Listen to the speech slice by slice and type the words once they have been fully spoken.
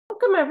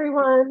Welcome,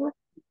 everyone.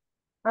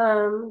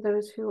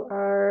 Those who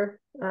are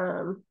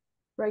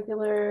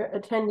regular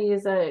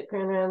attendees at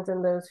Grand Rounds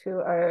and those who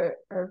are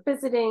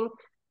visiting.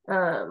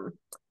 Um,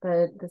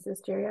 but this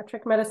is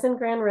Geriatric Medicine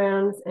Grand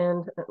Rounds,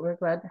 and we're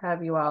glad to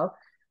have you all.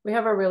 We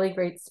have a really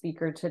great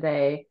speaker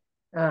today.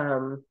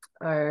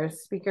 Our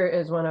speaker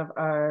is one of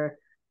our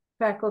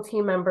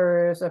faculty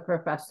members, a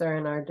professor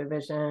in our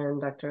division,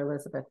 Dr.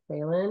 Elizabeth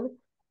Phelan.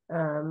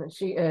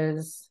 She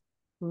is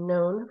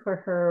known for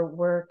her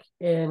work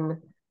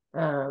in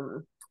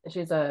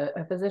she's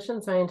a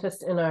physician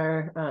scientist in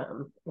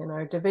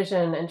our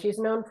division, and she's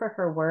known for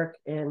her work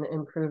in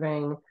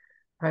improving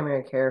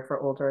primary care for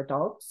older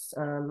adults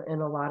in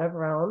a lot of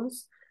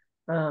realms.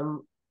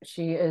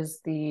 She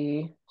has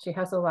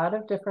a lot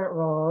of different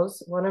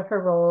roles. One of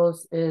her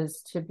roles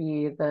is to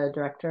be the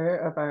director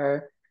of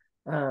our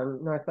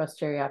Northwest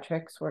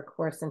Geriatrics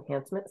Workforce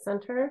Enhancement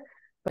Center.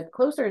 But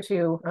closer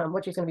to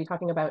what she's going to be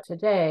talking about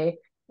today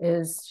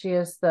is she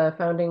is the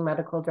founding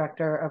medical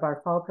director of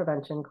our fall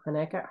prevention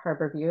clinic at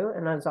Harborview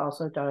and has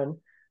also done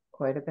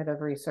quite a bit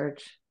of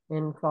research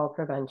in fall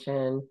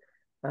prevention.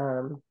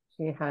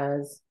 She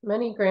has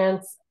many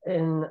grants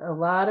in a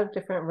lot of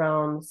different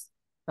realms,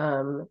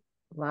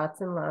 lots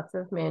and lots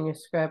of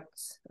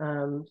manuscripts.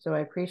 So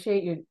I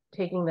appreciate you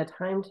taking the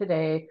time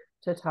today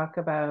to talk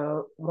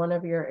about one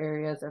of your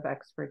areas of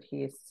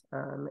expertise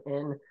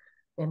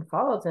in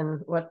falls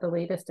and what the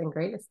latest and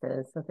greatest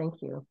is. So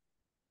thank you.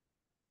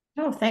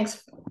 Oh,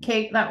 thanks,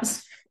 Kate. That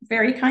was a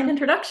very kind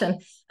introduction.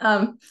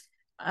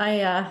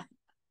 I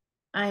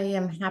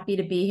am happy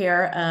to be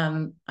here.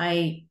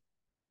 I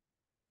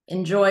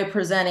enjoy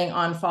presenting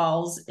on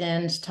falls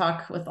and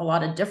talk with a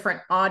lot of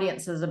different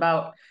audiences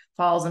about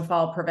falls and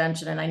fall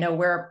prevention. And I know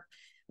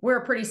we're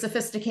a pretty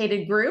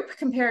sophisticated group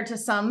compared to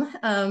some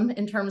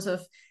in terms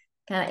of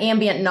kind of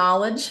ambient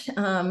knowledge.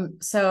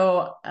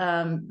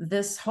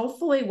 This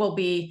hopefully will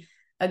be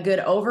a good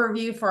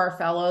overview for our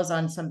fellows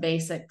on some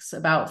basics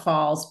about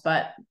falls.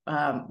 But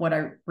what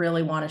I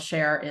really want to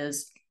share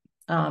is,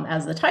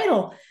 as the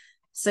title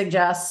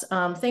suggests,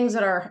 things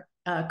that are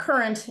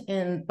current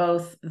in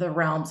both the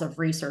realms of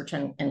research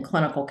and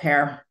clinical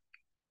care.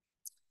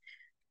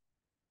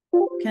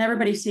 Can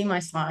everybody see my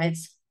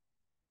slides?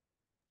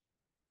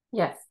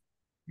 Yes.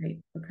 Great.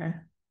 Okay.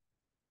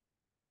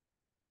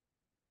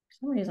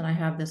 For some reason I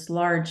have this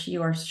large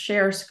your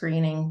share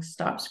screening,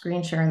 stop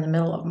screen share in the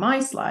middle of my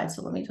slide.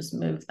 So let me just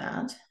move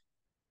that.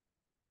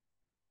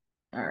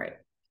 All right.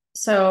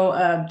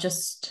 So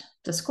just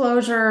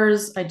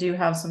disclosures. I do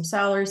have some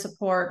salary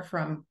support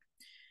from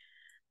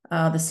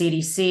the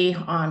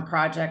CDC on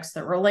projects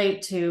that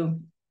relate to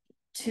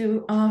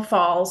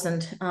falls,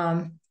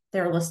 and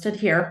they're listed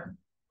here.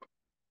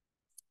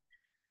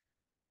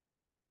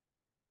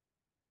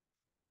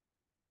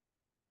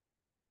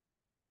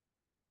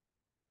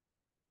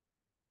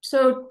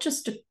 So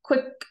just a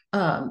quick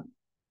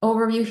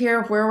overview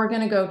here of where we're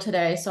going to go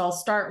today. So I'll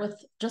start with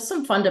just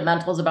some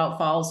fundamentals about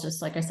falls,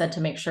 just like I said,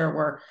 to make sure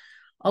we're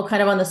all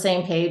kind of on the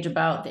same page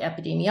about the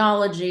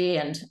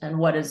epidemiology and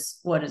what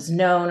is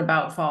known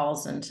about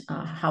falls and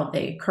how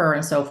they occur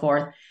and so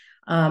forth.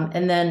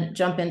 And then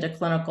jump into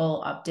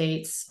clinical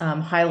updates,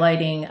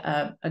 highlighting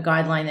a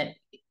guideline that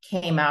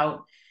came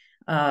out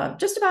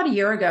just about a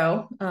year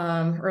ago,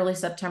 early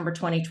September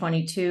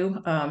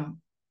 2022,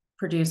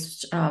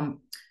 produced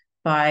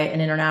by an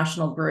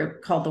international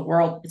group called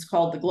it's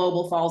called the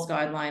Global Falls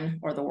Guideline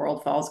or the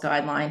World Falls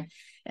Guideline,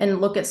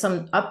 and look at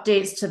some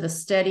updates to the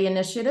STEADY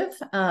initiative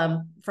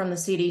from the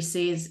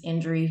CDC's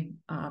Injury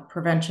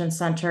Prevention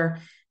Center,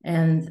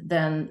 and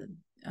then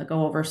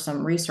go over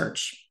some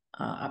research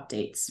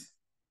updates.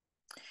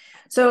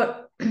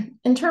 So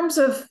in terms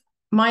of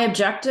my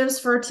objectives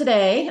for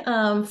today,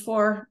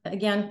 for,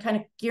 again, kind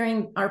of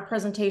gearing our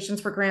presentations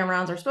for Grand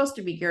Rounds are supposed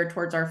to be geared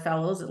towards our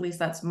fellows, at least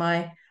that's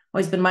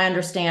always been my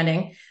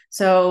understanding.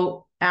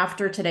 So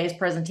after today's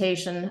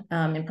presentation,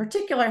 in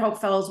particular, I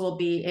hope fellows will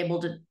be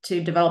able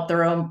to develop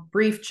their own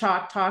brief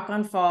chalk talk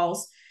on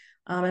falls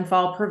and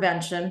fall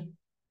prevention.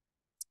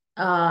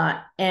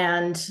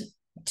 And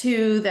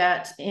two,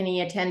 that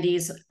any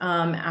attendees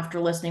after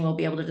listening will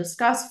be able to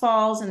discuss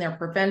falls and their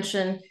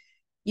prevention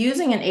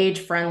using an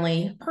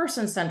age-friendly,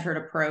 person-centered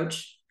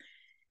approach,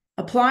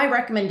 apply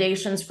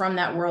recommendations from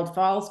that World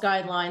Falls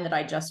Guideline that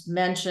I just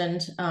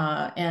mentioned,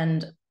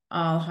 and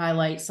I'll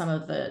highlight some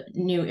of the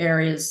new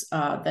areas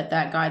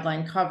that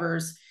guideline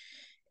covers,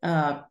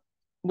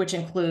 which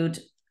include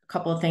a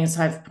couple of things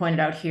I've pointed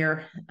out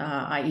here,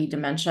 i.e.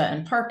 dementia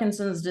and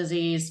Parkinson's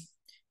disease.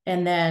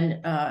 And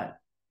then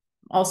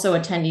also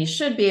attendees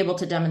should be able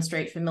to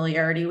demonstrate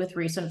familiarity with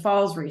recent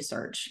falls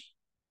research.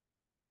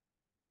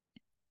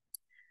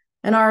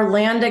 And our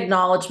land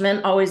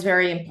acknowledgement, always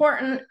very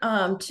important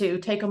to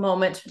take a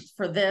moment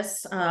for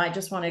this. I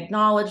just want to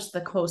acknowledge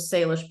the Coast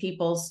Salish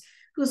peoples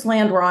whose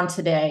land we're on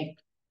today.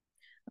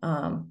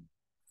 And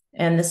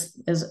this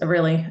is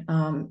really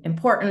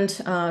important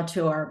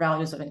to our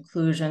values of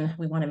inclusion.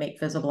 We want to make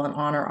visible and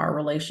honor our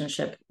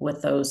relationship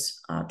with those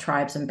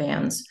tribes and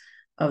bands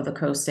of the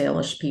Coast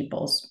Salish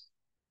peoples.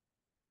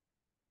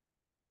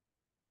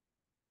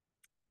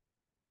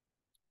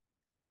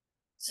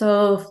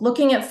 So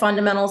looking at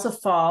fundamentals of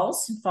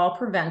falls, fall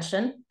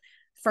prevention.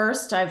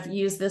 First, I've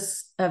used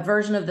this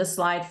version of this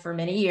slide for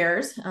many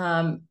years.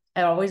 It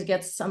always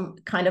gets some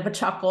kind of a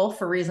chuckle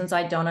for reasons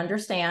I don't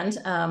understand,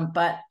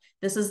 but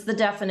this is the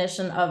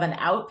definition of an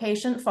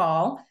outpatient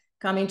fall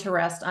coming to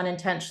rest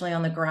unintentionally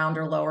on the ground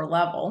or lower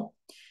level.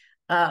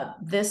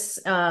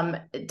 This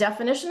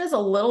definition is a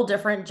little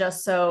different,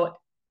 just so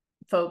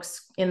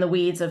folks in the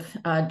weeds of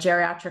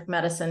geriatric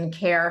medicine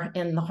care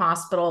in the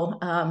hospital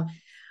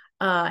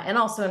and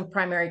also in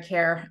primary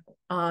care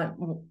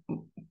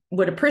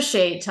would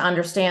appreciate to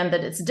understand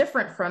that it's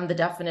different from the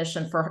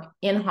definition for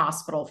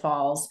in-hospital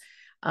falls.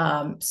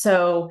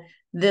 So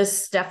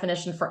this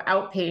definition for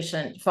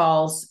outpatient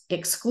falls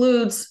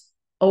excludes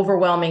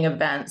overwhelming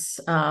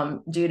events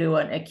due to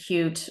an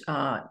acute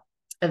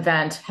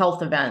event,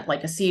 health event,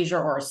 like a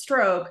seizure or a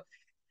stroke,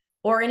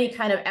 or any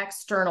kind of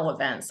external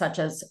event, such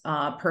as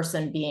a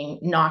person being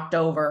knocked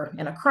over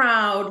in a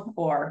crowd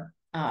or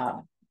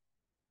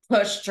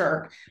pushed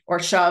or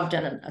shoved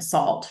in an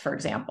assault, for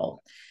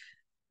example.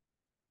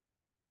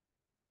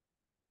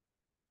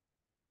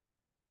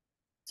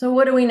 So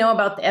what do we know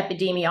about the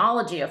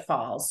epidemiology of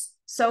falls?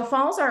 So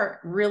falls are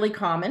really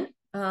common.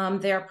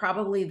 They are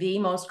probably the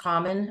most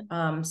common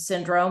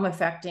syndrome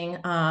affecting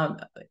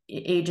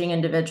aging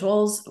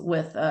individuals,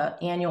 with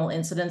annual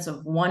incidence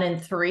of 1 in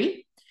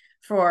 3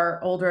 for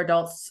older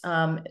adults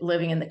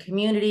living in the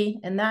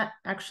community. And that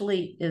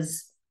actually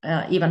is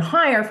even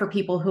higher for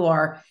people who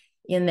are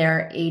in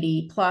their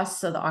 80 plus,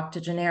 so the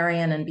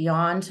octogenarian and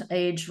beyond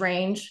age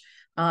range,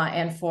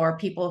 and for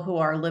people who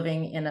are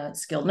living in a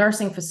skilled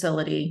nursing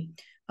facility.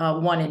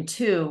 1 in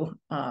 2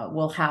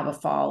 will have a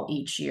fall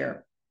each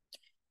year.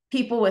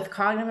 People with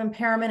cognitive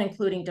impairment,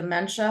 including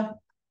dementia,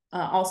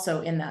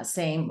 also in that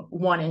same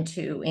 1 in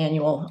 2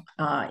 annual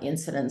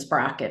incidence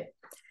bracket.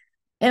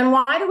 And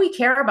why do we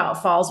care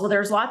about falls? Well,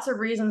 there's lots of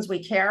reasons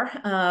we care,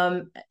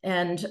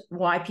 and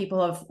why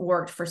people have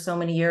worked for so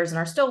many years and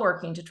are still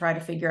working to try to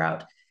figure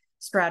out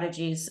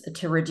strategies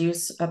to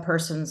reduce a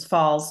person's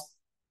falls,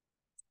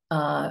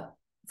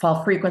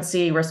 fall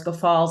frequency, risk of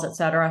falls, et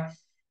cetera.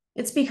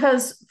 It's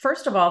because,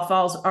 first of all,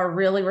 falls are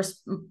really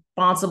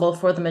responsible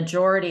for the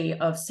majority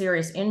of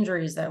serious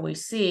injuries that we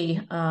see,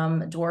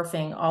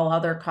 dwarfing all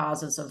other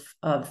causes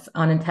of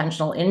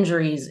unintentional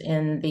injuries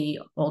in the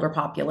older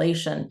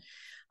population.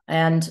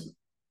 And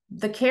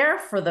the care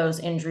for those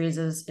injuries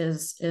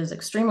is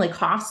extremely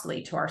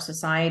costly to our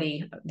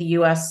society. The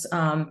U.S.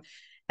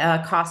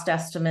 Cost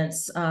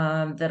estimates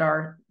that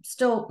are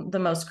still the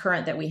most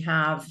current that we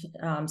have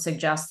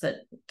suggest that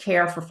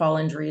care for fall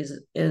injuries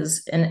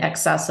is in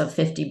excess of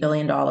 $50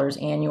 billion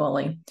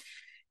annually.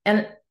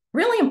 And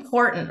really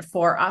important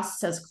for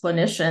us as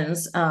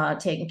clinicians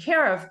taking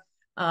care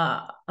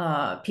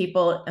of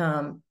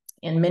people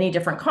in many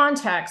different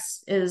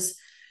contexts is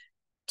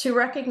to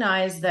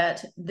recognize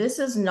that this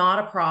is not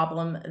a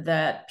problem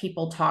that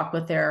people talk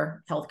with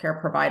their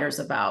healthcare providers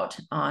about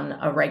on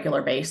a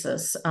regular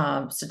basis.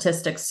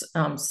 Statistics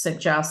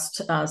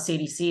suggest,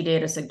 CDC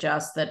data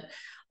suggests that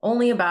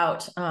only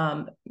about,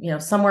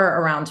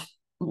 somewhere around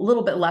a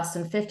little bit less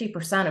than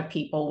 50% of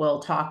people will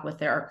talk with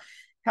their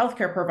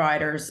healthcare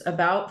providers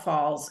about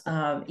falls,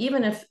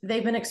 even if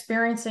they've been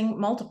experiencing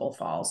multiple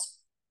falls.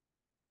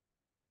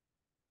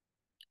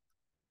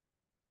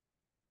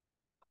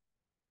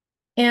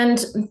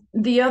 And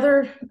the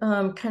other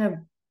kind of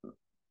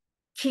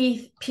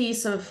key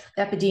piece of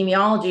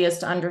epidemiology is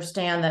to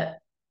understand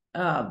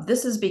that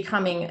this is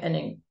becoming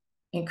an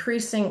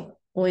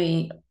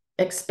increasingly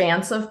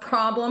expansive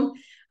problem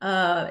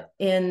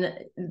in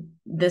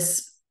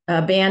this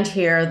band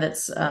here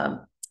that's,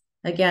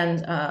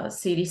 again,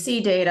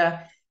 CDC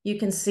data. You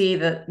can see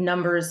that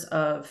numbers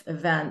of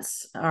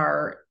events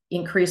are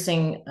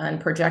increasing and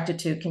projected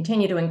to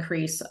continue to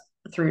increase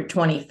through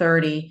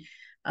 2030.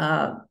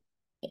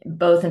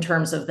 Both in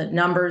terms of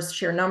the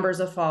sheer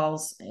numbers of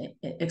falls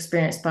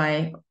experienced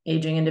by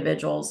aging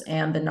individuals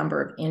and the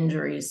number of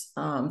injuries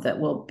that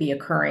will be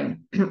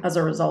occurring as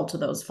a result of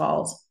those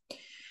falls.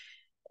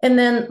 And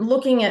then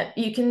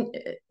you can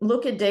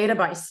look at data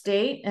by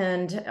state,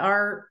 and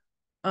our,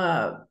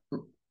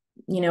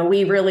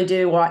 we really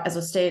do, as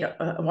a state,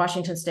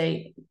 Washington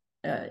State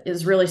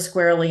is really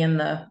squarely in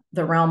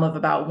the realm of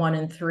about 1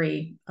 in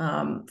 3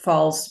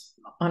 falls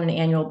on an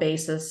annual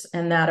basis.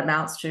 And that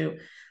amounts to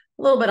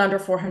a little bit under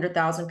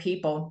 400,000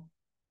 people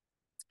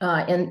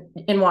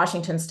in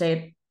Washington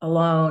State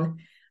alone,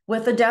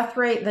 with a death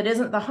rate that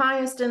isn't the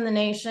highest in the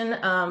nation,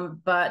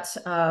 but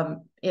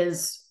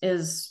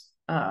is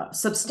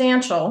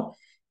substantial.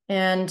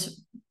 And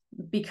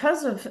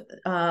because of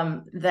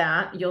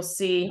that, you'll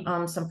see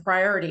some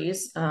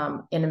priorities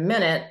in a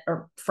minute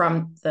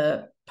from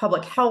the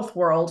public health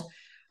world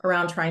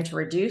around trying to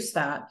reduce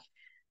that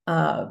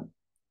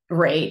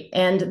rate.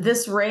 And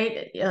this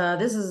rate,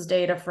 this is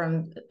data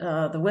from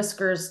the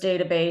Whiskers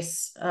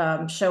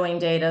database, showing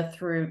data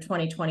through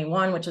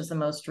 2021, which is the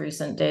most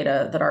recent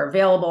data that are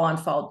available on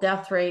fall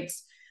death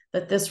rates,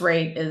 that this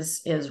rate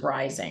is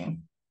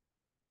rising.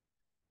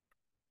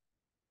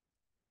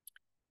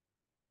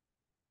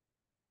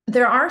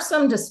 There are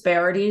some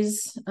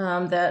disparities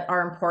that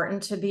are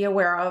important to be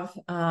aware of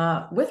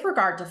with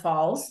regard to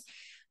falls.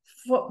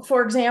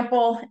 For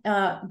example,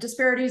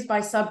 disparities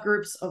by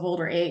subgroups of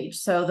older age.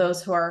 So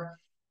those who are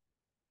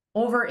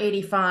over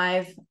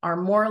 85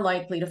 are more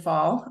likely to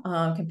fall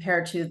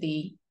compared to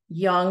the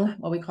young,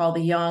 what we call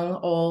the young,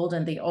 old,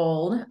 and the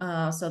old.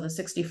 So the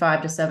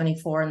 65 to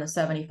 74 and the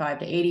 75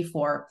 to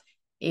 84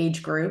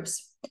 age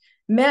groups.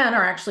 Men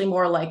are actually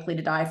more likely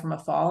to die from a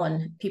fall,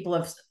 and people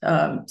have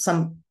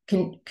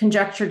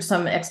conjectured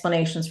some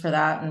explanations for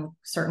that, and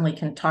certainly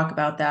can talk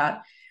about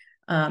that.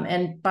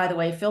 And by the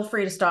way, feel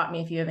free to stop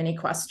me if you have any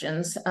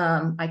questions.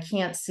 I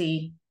can't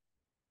see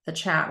the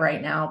chat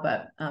right now,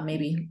 but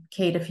maybe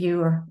Kate, if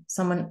you or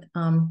someone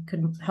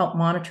could help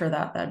monitor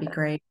that, that'd be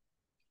great.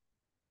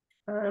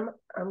 I'm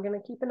going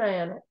to keep an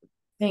eye on it.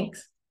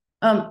 Thanks.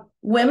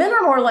 Women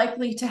are more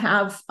likely to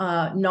have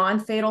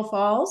non-fatal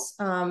falls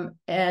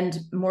and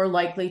more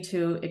likely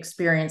to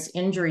experience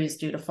injuries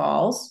due to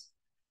falls.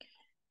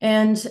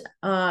 And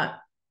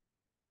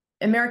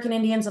American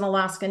Indians and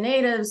Alaska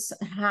Natives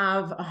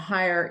have a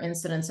higher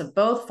incidence of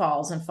both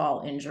falls and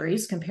fall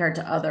injuries compared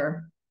to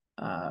other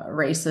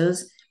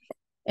races.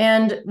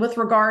 And with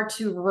regard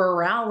to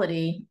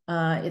rurality,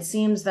 it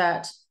seems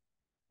that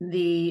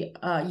the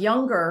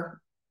younger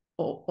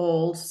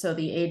old, so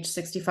the age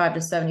 65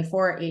 to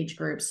 74 age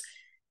groups,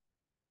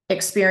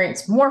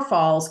 experience more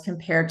falls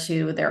compared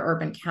to their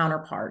urban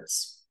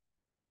counterparts.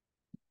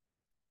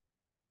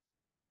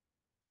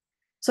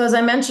 So as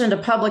I mentioned, a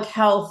public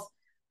health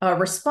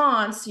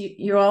response,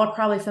 you all are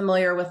probably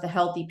familiar with the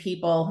Healthy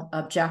People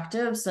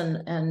objectives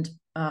and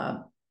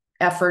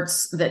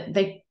efforts that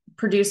they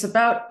produce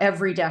about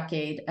every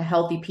decade, a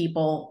Healthy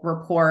People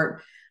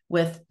report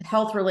with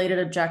health-related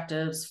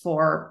objectives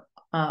for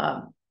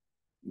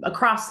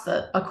across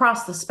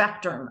the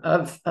spectrum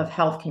of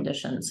health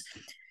conditions.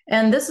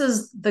 And this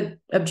is the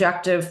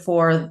objective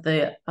for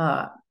the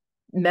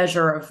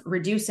measure of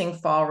reducing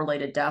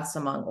fall-related deaths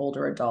among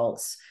older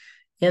adults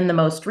in the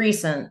most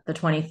recent, the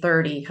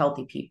 2030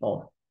 Healthy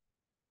People.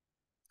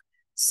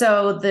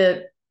 So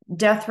the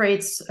death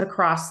rates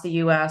across the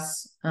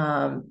US,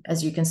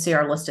 as you can see,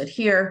 are listed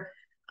here.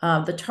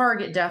 The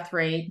target death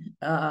rate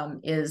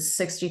is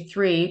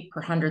 63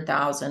 per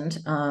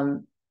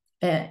 100,000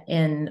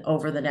 in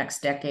over the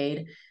next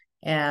decade.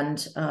 And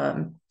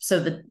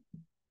so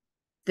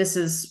this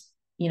is,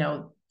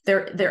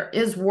 there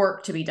is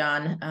work to be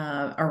done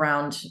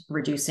around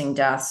reducing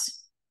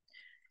deaths.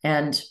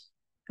 And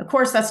of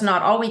course, that's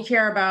not all we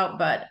care about,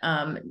 but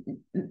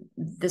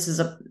this is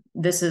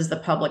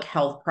the public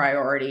health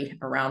priority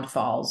around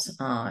falls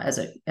as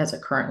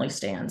it currently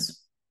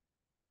stands.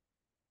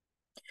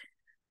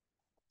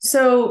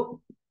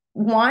 So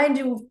why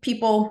do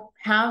people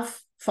have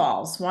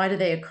falls? Why do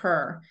they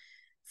occur?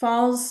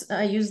 Falls,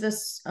 I use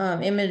this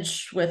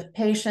image with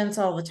patients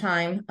all the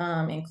time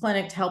in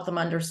clinic to help them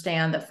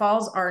understand that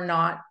falls are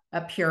not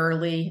a pure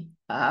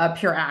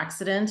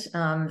accident,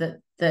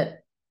 that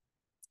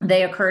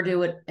they occur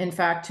in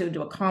fact due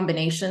to a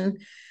combination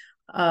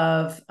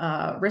of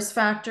risk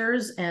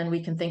factors, and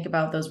we can think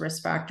about those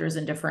risk factors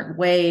in different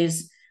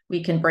ways.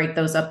 We can break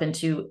those up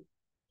into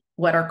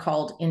what are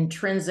called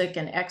intrinsic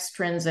and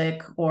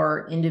extrinsic,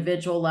 or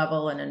individual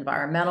level and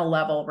environmental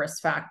level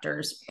risk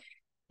factors.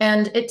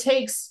 And it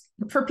takes,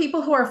 for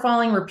people who are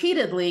falling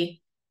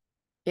repeatedly,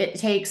 it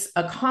takes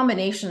a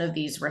combination of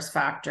these risk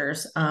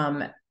factors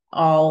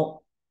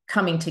all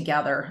coming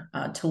together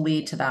to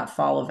lead to that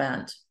fall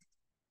event.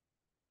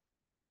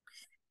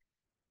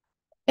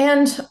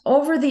 And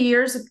over the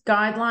years,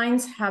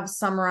 guidelines have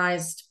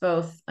summarized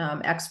both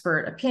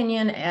expert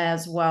opinion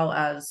as well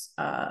as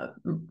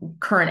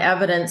current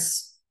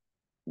evidence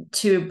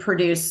to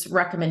produce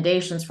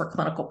recommendations for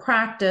clinical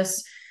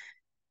practice.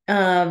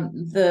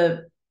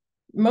 The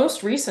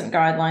most recent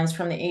guidelines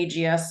from the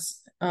AGS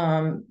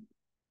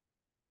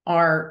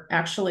are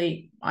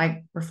actually,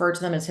 I refer to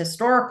them as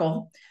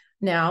historical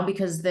now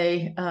because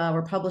they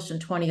were published in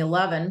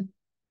 2011.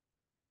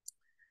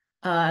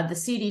 The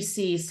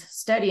CDC's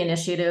study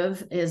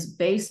initiative is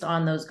based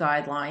on those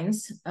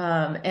guidelines.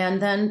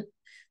 And then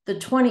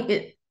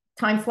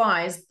time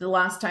flies. The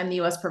last time the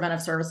U.S.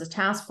 Preventive Services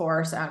Task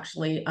Force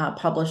actually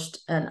published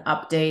an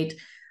update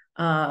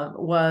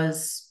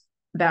was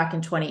back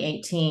in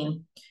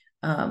 2018.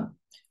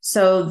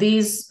 So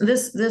this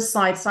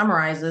slide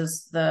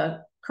summarizes those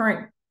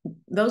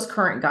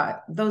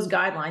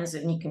guidelines,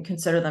 and you can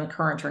consider them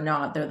current or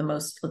not. They're the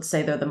most, let's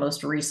say they're the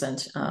most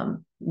recent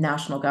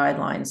national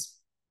guidelines.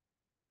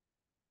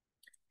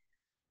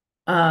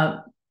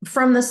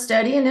 From the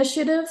study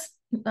initiative,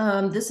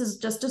 this is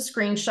just a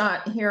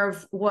screenshot here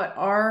of what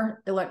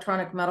our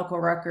electronic medical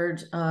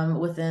record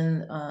within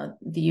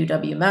the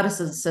UW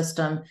medicine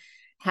system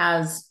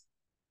has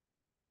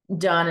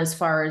done as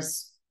far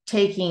as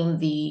taking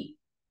the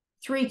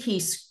 3 key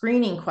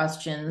screening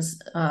questions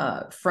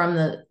from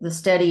the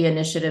study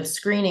initiative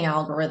screening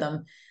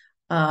algorithm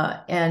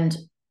and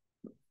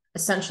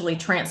essentially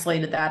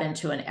translated that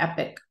into an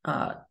EPIC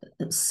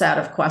set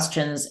of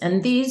questions.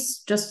 And these,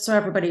 just so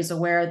everybody's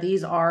aware,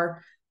 these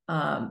are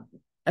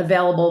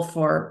available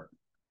for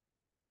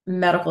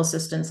medical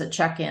assistance at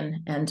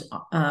check-in, and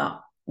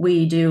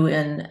we do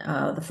in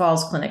the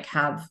Falls Clinic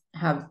have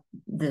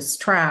this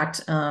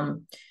tracked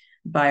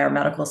by our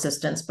medical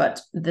assistants,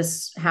 but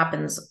this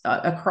happens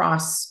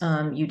across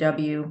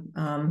UW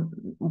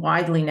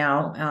widely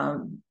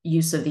now,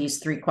 use of these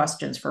 3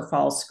 questions for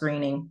falls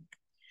screening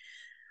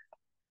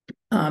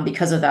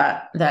because of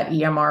that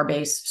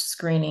EMR-based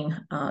screening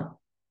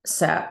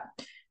set.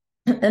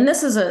 And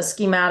this is a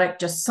schematic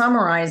just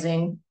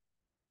summarizing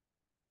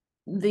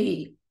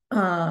the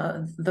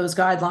those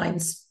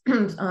guidelines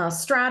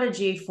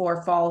strategy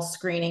for falls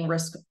screening,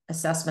 risk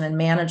assessment, and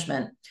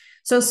management.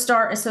 So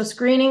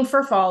screening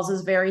for falls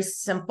is very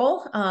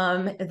simple.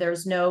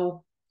 There's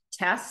no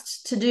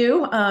test to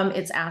do.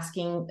 It's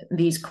asking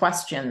these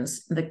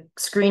questions, the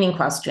screening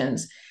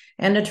questions,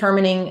 and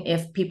determining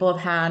if people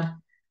have had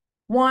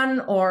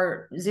 1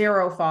 or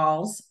 0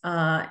 falls,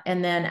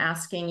 and then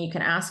you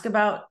can ask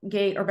about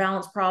gait or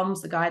balance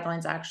problems. The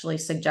guidelines actually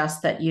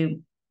suggest that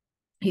you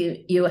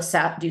do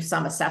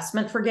some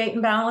assessment for gait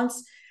and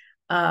balance.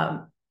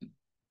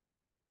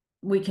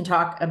 We can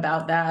talk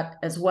about that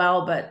as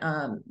well, but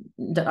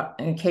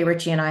Kay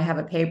Ritchie and I have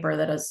a paper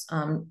that has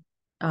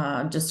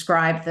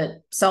described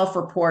that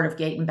self-report of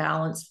gait and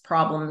balance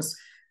problems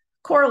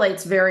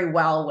correlates very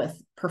well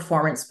with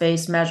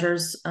performance-based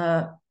measures.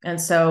 And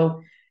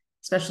so,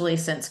 especially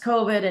since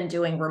COVID and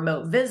doing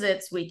remote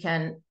visits, we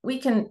can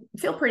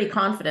feel pretty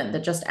confident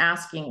that just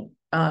asking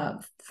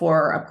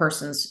for a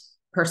person's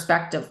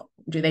perspective,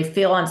 do they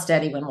feel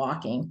unsteady when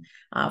walking,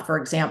 for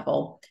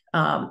example,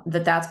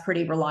 that's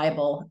pretty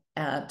reliable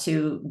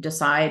to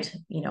decide,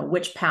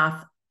 which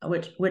path,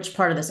 which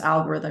part of this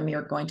algorithm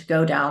you're going to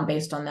go down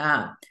based on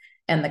that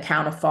and the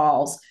count of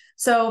falls.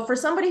 So for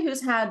somebody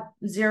who's had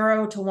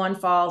 0 to 1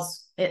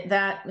 falls,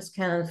 that was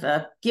kind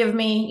of give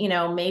me,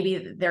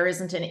 maybe there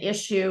isn't an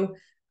issue.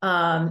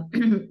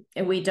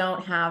 We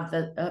don't have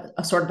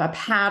a sort of a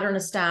pattern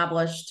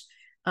established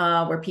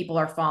where people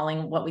are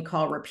falling what we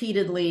call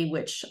repeatedly,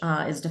 which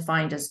is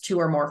defined as 2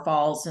 or more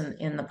falls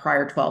in the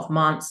prior 12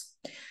 months.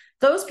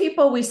 Those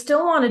people, we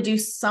still want to do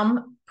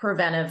some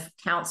preventive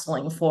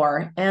counseling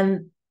for,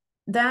 and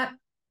that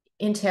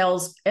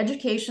entails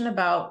education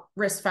about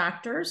risk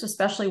factors,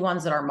 especially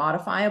ones that are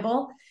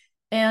modifiable,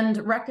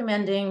 and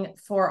recommending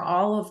for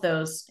all of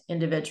those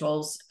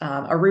individuals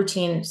a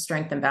routine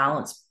strength and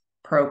balance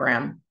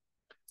program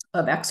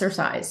of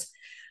exercise.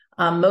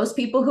 Most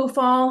people who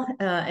fall,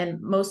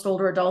 and most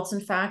older adults,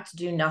 in fact,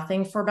 do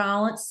nothing for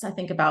balance. I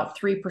think about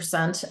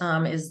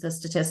 3% is the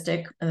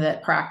statistic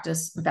that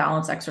practice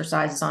balance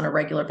exercises on a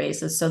regular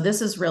basis. So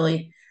this is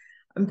really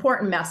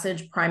important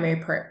message.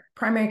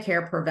 Primary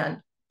care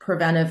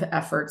preventive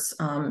efforts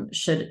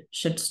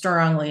should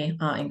strongly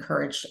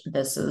encourage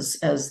this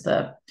as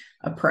the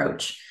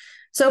approach.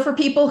 So for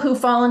people who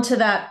fall into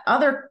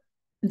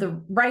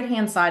the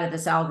right-hand side of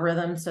this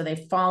algorithm, so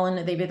they've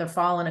either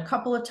fallen a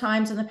couple of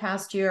times in the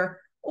past year,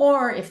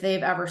 or if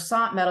they've ever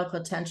sought medical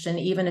attention,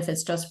 even if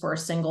it's just for a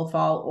single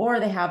fall, or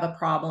they have a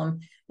problem,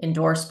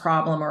 endorsed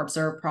problem or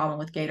observed problem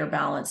with gait or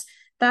balance,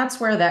 that's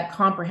where that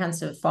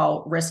comprehensive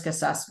fall risk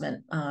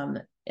assessment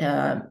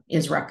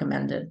is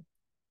recommended.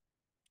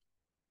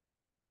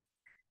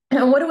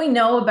 And what do we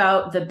know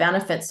about the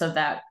benefits of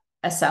that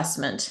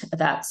assessment,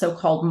 that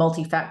so-called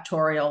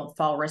multifactorial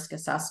fall risk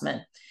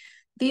assessment?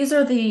 These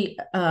are the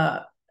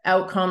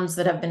outcomes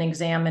that have been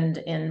examined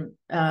in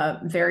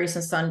various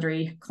and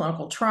sundry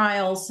clinical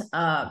trials,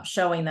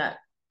 showing that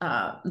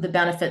the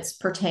benefits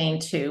pertain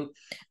to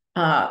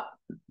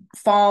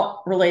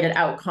fall-related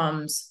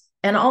outcomes,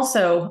 and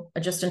also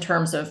just in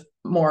terms of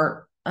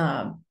more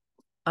a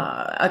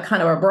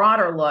kind of a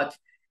broader look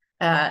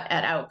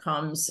at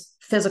outcomes.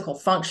 Physical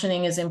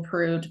functioning is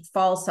improved,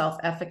 fall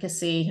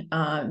self-efficacy,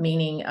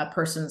 meaning a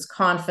person's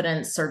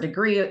confidence or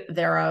degree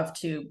thereof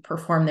to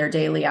perform their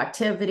daily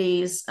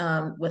activities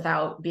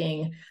without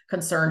being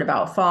concerned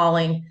about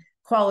falling,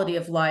 quality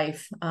of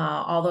life,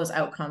 all those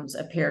outcomes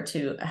appear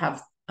to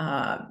have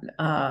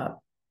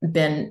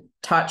been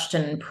touched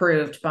and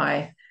improved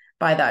by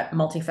that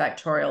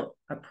multifactorial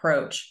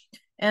approach.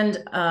 And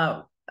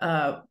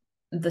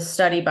the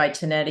study by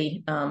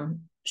Tinetti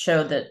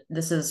showed that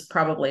this is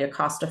probably a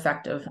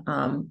cost-effective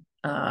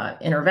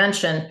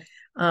intervention,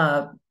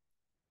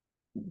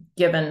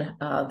 given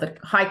the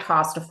high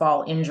cost of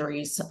fall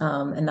injuries,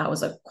 and that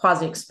was a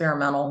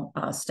quasi-experimental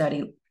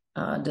study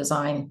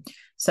design.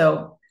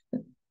 So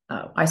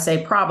I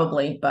say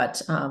probably,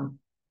 but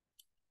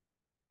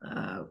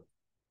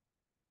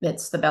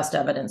it's the best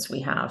evidence we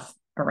have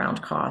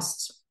around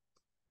costs.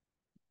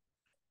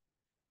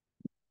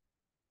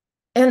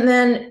 And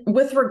then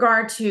with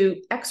regard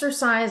to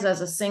exercise as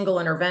a single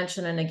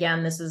intervention, and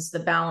again, this is the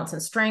balance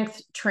and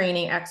strength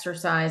training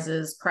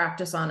exercises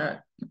practice on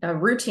a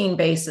routine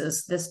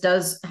basis. This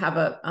does have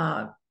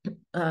a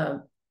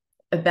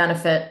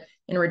benefit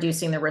in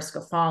reducing the risk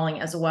of falling,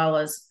 as well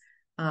as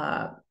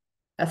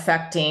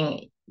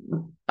affecting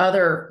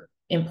other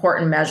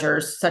important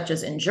measures such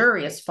as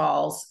injurious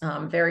falls.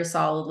 Very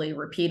solidly,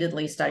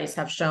 repeatedly, studies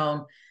have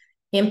shown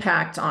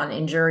impact on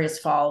injurious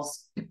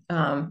falls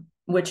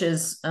which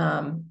is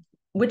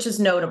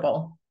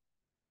notable.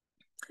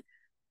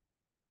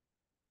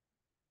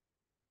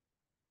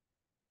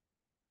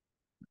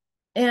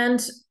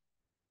 And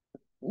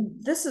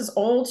this is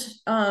old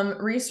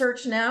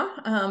research now,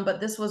 but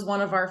this was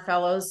one of our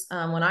fellows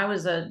when I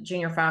was a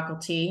junior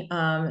faculty,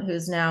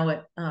 who's now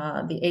at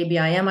the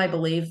ABIM, I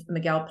believe,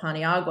 Miguel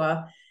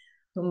Paniagua,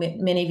 who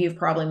many of you have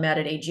probably met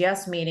at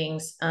AGS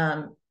meetings.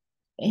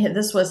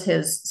 This was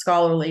his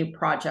scholarly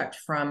project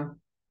from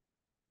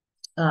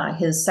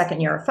his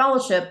second year of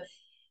fellowship.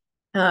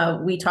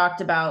 We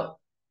talked about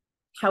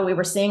how we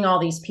were seeing all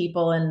these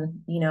people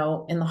in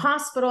the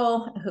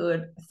hospital who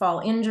had fall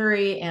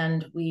injury,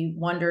 and we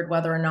wondered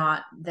whether or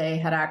not they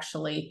had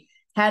actually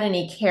had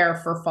any care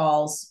for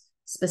falls,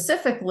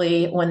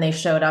 specifically when they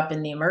showed up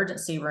in the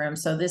emergency room.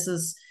 So this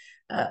is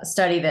a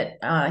study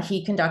that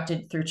he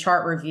conducted through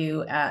chart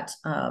review at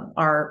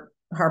our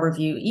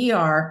Harborview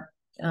ER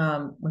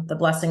with the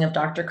blessing of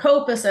Dr.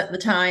 Kopis at the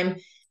time.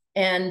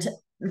 And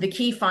the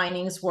key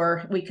findings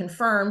were, we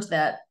confirmed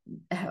that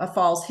a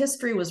fall's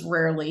history was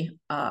rarely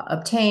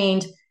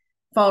obtained.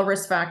 Fall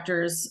risk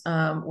factors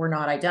were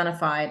not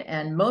identified,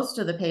 and most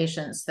of the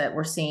patients that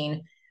were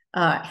seen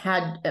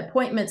had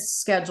appointments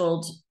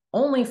scheduled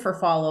only for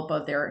follow-up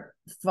of their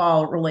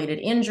fall-related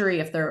injury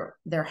if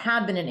there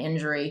had been an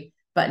injury,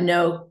 but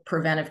no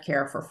preventive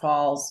care for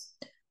falls.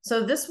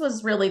 So this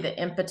was really the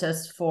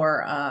impetus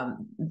for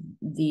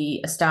the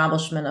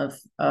establishment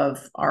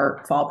of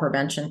our fall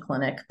prevention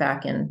clinic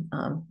back in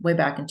way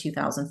back in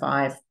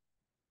 2005.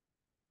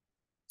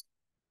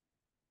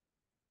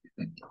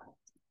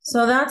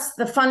 So that's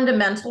the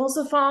fundamentals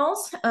of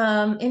falls.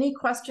 Any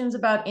questions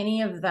about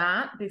any of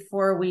that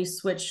before we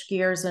switch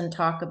gears and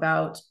talk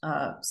about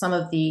some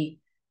of the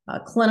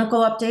clinical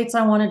updates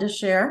I wanted to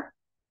share?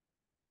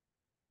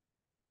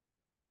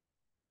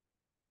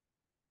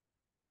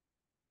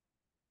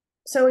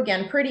 So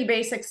again, pretty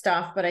basic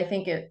stuff, but I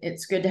think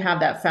it's good to have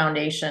that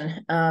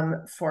foundation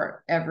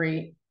for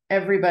everybody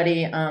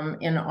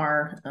in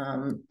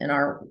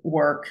our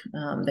work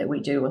that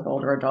we do with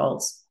older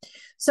adults.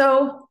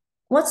 So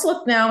let's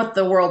look now at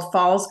the World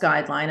Falls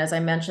Guideline. As I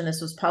mentioned, this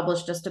was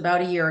published just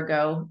about a year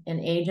ago in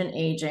Age and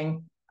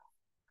Aging.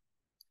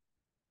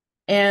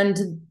 And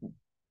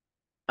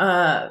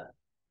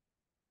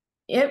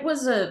it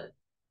was a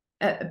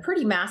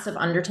pretty massive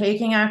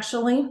undertaking,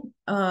 actually.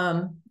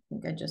 I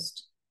think I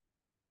just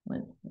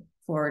went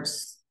forward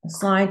a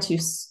slide too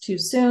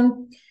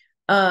soon.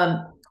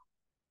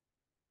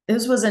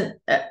 This was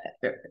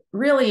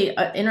really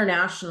an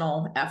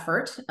international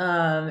effort,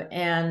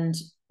 and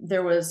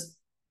there was,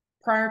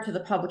 prior to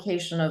the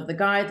publication of the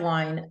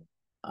guideline,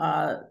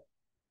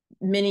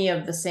 many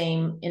of the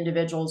same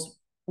individuals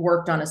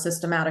worked on a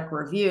systematic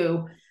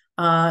review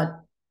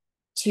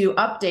to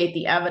update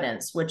the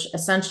evidence, which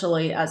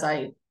essentially, as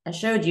I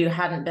showed you,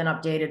 hadn't been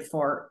updated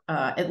for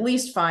at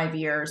least 5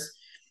 years.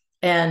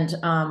 And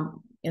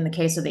in the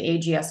case of the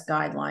AGS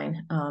guideline,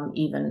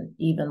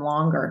 even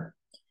longer.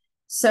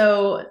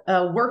 So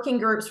working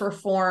groups were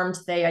formed.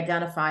 They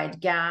identified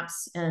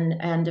gaps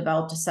and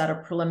developed a set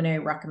of preliminary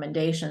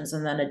recommendations.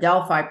 And then a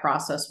Delphi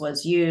process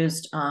was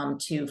used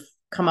to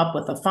come up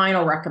with the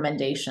final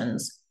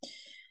recommendations.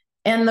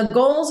 And the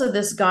goals of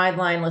this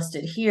guideline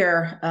listed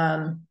here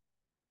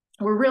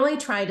were really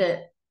trying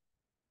to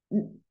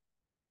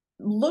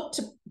look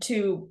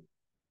to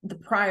the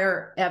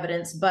prior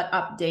evidence, but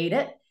update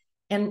it,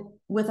 and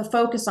with a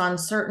focus on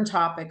certain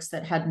topics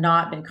that had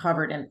not been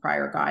covered in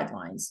prior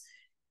guidelines.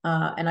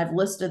 And I've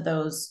listed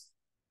those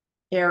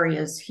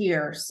areas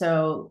here.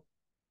 So,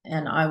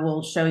 and I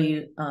will show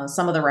you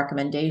some of the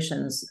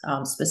recommendations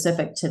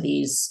specific to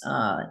these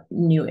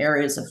new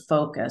areas of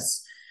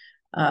focus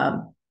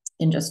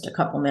in just a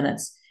couple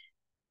minutes.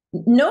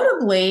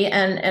 Notably,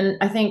 and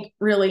I think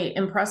really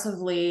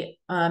impressively,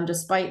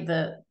 despite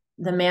the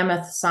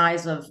mammoth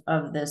size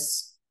of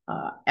this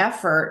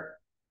effort,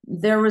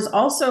 there was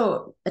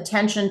also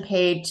attention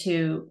paid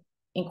to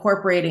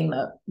incorporating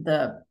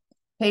the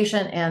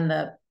patient and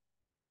the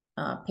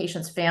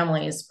patient's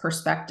family's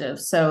perspective.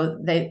 So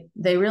they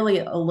really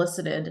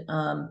elicited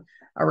a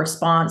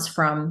response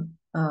from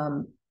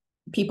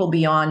people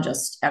beyond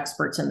just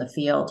experts in the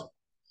field.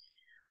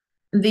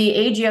 The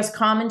AGS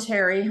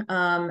commentary,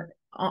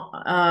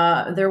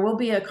 there will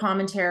be a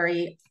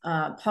commentary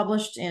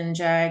published in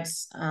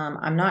JAGS.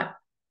 I'm not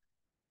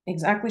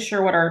exactly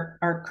sure what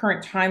our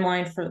current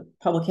timeline for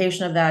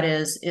publication of that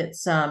is.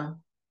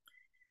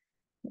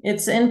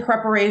 It's in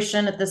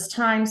preparation at this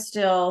time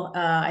still.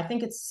 I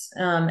think it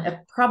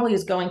probably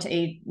is going to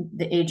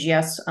the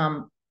AGS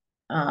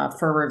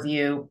for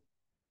review,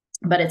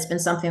 but it's been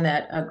something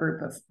that a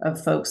group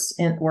of folks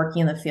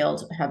working in the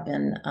field have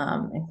been,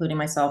 including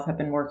myself, have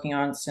been working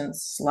on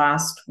since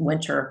last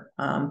winter.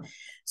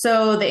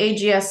 So the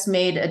AGS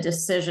made a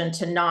decision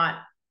to not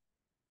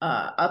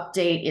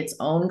update its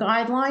own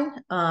guideline,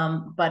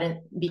 but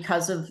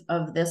because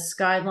of this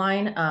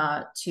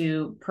guideline,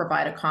 to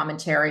provide a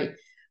commentary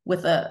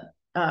with the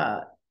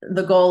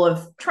goal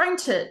of trying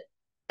to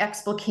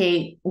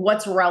explicate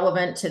what's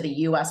relevant to the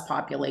US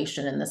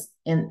population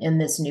in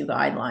this new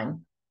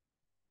guideline.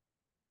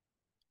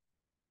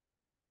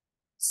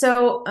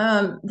 So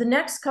the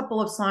next couple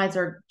of slides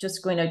are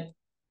just going to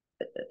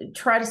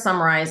try to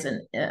summarize,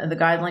 and the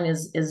guideline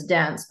is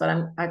dense, but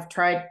I've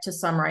tried to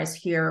summarize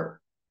here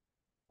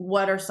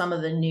what are some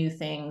of the new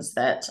things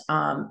that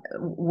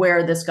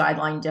where this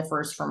guideline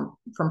differs from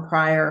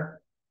prior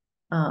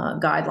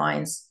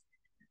guidelines.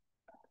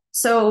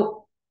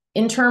 So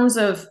in terms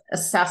of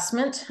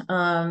assessment,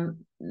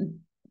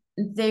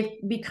 they've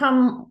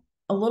become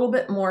a little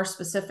bit more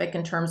specific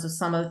in terms of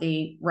some of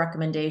the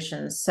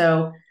recommendations.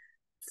 So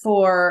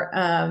for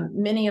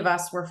many of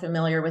us, we're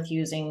familiar with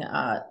using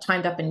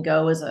timed up and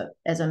go as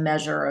a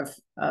measure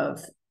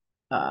of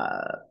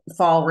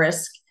fall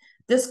risk.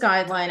 This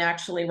guideline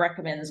actually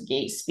recommends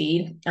gait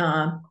speed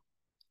as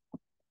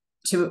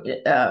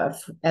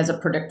a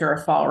predictor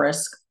of fall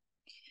risk.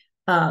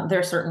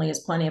 There certainly is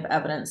plenty of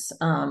evidence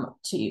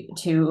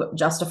to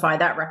justify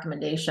that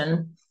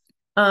recommendation.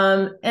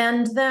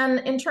 And then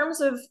in terms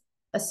of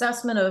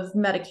assessment of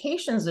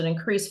medications that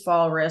increase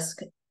fall risk,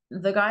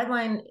 the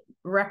guideline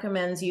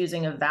recommends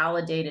using a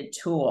validated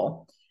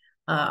tool.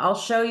 I'll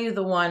show you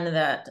the one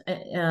that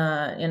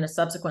in a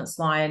subsequent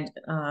slide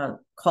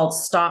called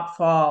Stop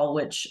Fall,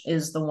 which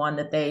is the one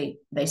that they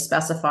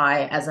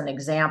specify as an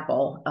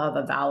example of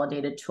a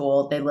validated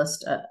tool. They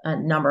list a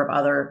number of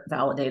other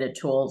validated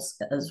tools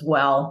as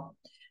well.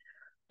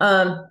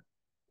 They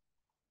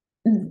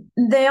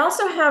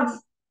also have,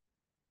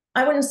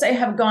 I wouldn't say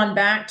have gone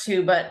back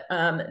to, but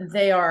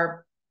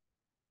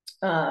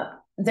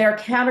they're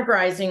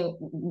categorizing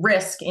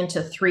risk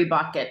into 3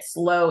 buckets: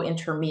 low,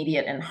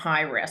 intermediate, and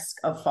high risk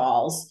of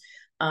falls.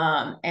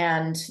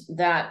 And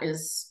that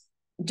is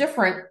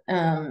different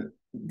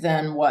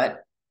than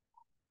what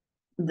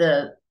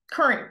the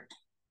current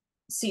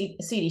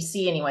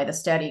CDC, anyway, the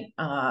study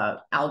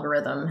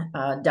algorithm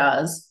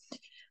does.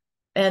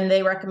 And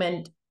they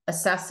recommend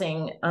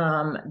assessing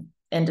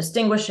and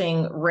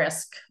distinguishing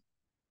risk,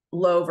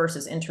 low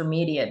versus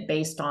intermediate,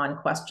 based on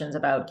questions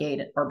about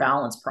gait or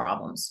balance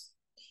problems.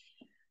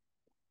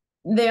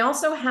 They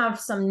also have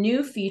some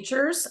new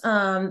features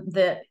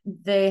that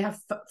they have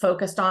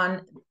focused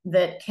on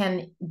that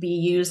can be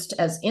used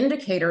as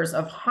indicators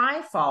of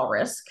high fall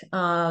risk.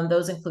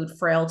 Those include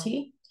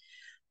frailty,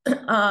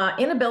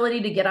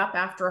 inability to get up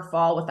after a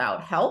fall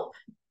without help,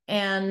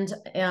 and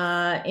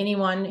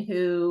anyone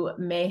who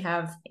may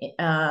have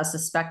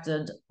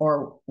suspected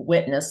or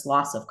witnessed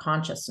loss of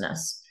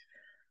consciousness.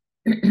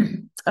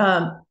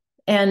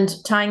 And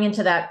tying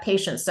into that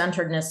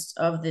patient-centeredness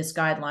of this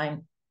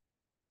guideline,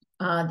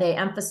 they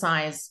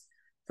emphasize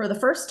for the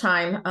first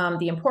time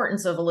the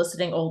importance of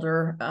eliciting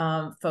older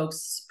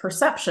folks'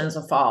 perceptions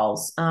of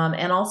falls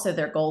and also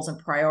their goals and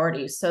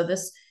priorities. So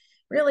this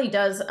really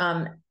does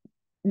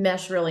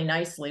mesh really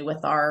nicely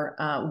with our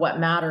what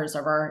matters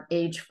of our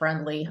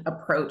age-friendly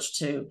approach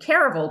to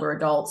care of older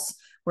adults,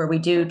 where we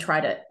do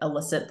try to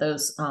elicit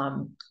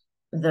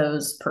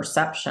those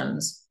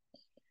perceptions.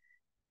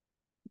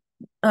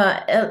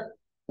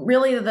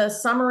 Really, the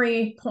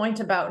summary point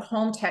about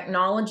home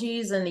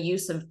technologies and the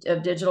use of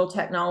digital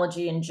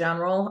technology in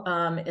general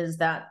is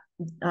that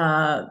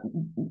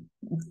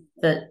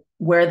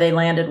where they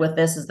landed with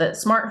this is that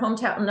smart home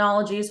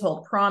technologies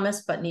hold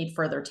promise but need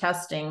further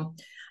testing,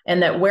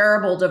 and that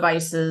wearable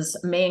devices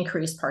may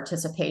increase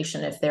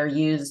participation if they're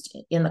used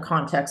in the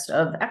context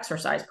of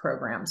exercise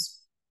programs.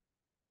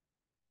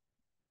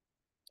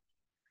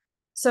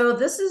 So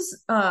this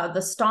is the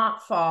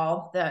Stop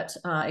Fall, that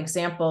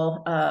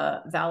example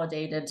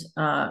validated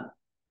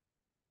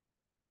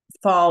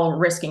fall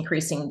risk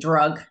increasing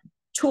drug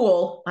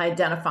tool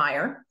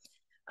identifier.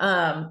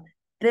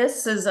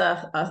 This is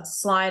a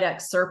slide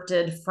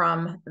excerpted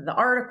from the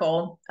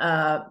article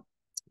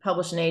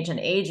published in Age and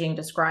Aging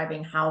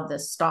describing how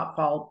this Stop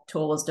Fall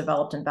tool was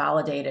developed and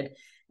validated.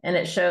 And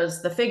it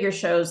shows, the figure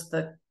shows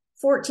the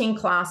 14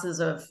 classes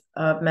of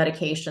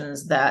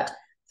medications that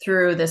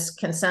through this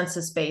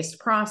consensus-based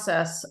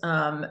process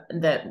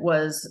that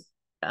was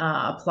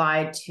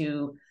applied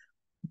to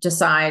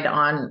decide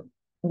on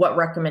what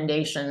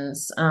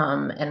recommendations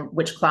and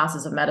which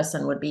classes of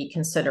medicine would be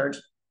considered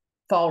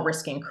fall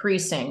risk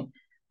increasing.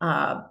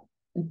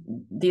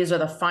 These are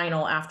the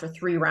final, after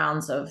 3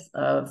 rounds of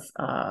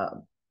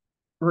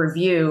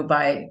review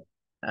by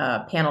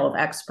a panel of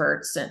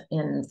experts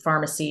in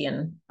pharmacy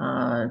and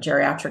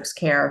geriatrics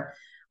care.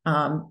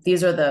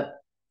 These are the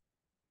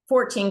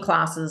 14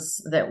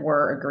 classes that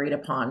were agreed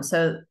upon.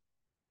 So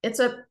it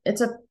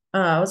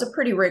was a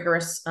pretty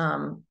rigorous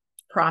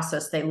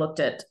process. They looked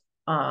at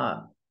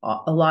a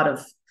lot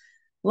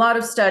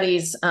of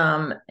studies,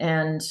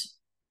 and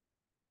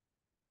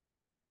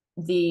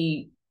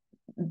the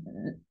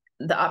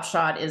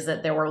upshot is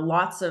that there were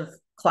lots of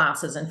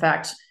classes. In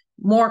fact,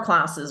 more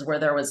classes where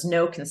there was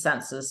no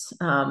consensus.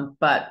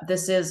 But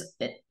this is,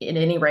 at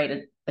any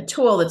rate, a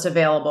tool that's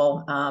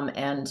available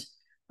and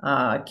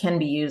can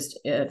be used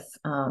if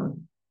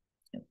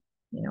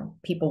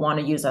people want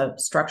to use a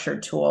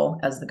structured tool,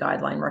 as the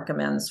guideline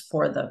recommends,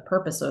 for the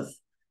purpose of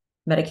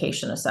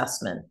medication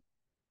assessment.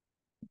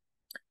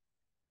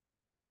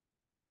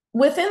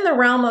 Within the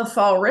realm of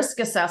fall risk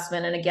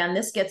assessment, and again,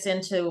 this gets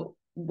into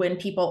when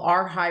people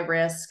are high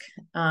risk,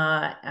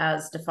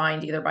 as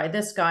defined either by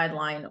this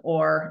guideline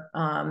or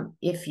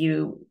if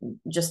you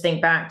just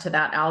think back to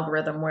that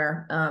algorithm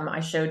where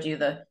I showed you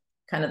the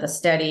kind of the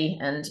steady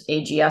and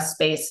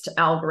AGS-based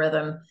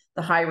algorithm,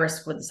 the high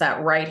risk was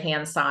that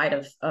right-hand side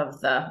of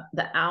the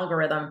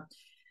algorithm.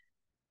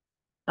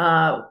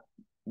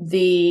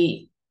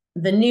 The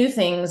new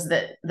things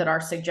that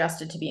are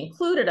suggested to be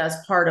included as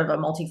part of a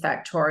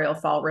multifactorial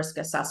fall risk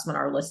assessment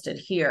are listed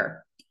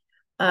here.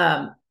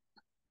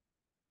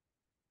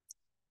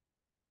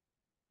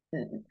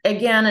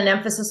 Again, an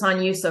emphasis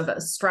on use of a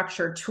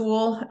structured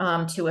tool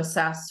to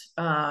assess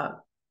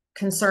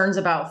concerns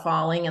about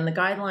falling, and the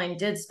guideline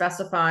did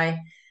specify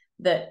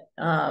that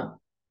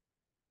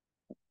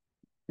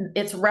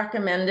it's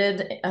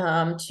recommended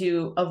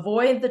to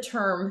avoid the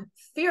term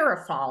fear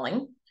of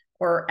falling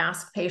or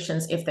ask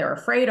patients if they're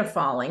afraid of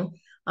falling,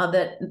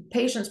 that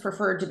patients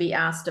preferred to be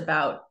asked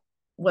about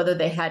whether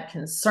they had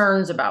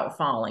concerns about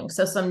falling.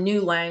 So some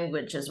new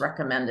language is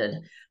recommended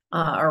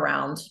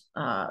around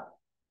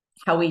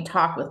how we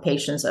talk with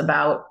patients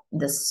about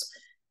this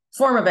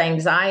form of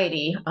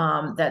anxiety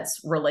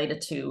that's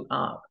related to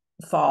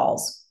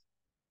falls.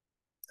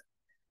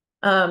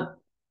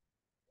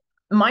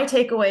 My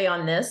takeaway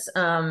on this,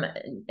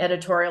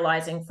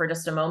 editorializing for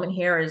just a moment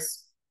here,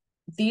 is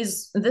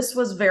this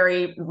was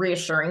very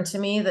reassuring to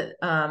me that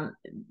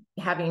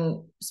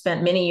having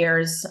spent many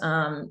years,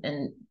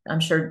 and I'm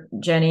sure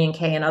Jenny and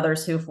Kay and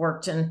others who've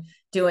worked in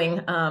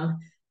doing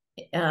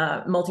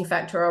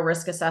multifactorial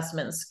risk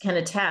assessments can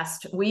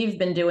attest, we've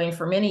been doing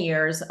for many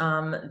years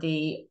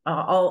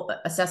all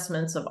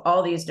assessments of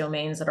all these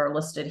domains that are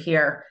listed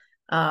here.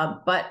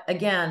 But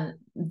again,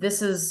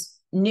 this is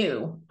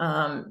new.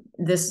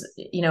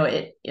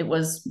 It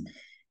was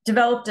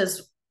developed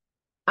as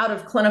out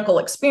of clinical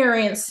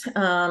experience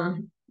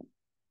and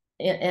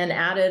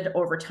added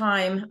over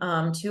time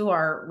to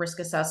our risk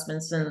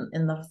assessments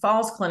in the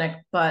Falls Clinic.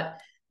 But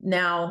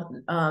now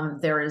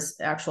there is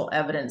actual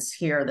evidence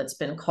here that's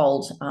been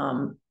culled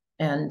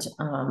and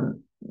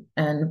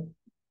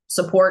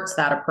supports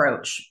that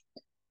approach.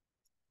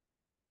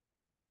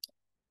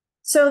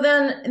 So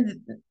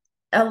then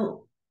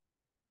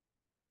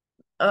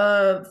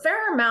a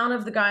fair amount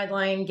of the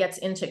guideline gets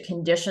into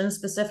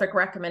condition-specific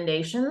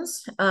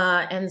recommendations.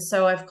 And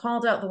so I've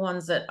called out the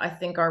ones that I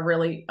think are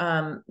really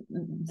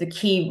the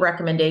key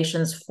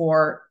recommendations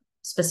for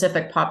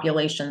specific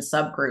population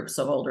subgroups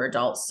of older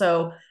adults.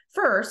 So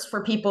first,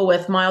 for people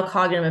with mild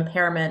cognitive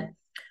impairment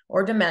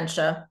or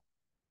dementia,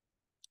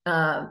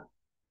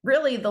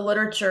 really the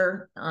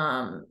literature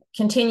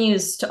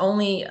continues to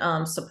only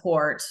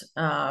support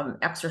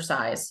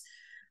exercise.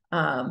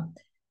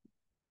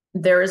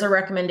 There is a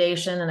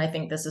recommendation, and I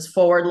think this is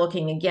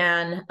forward-looking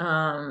again,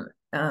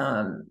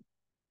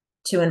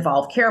 to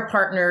involve care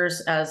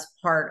partners as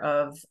part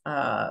of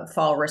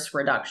fall risk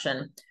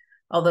reduction.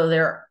 Although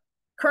there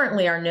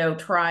currently are no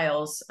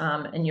trials,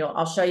 and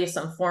I'll show you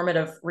some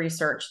formative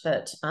research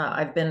that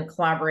I've been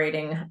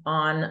collaborating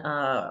on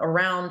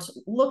around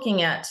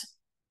looking at,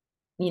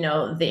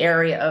 the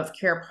area of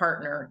care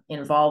partner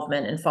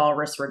involvement in fall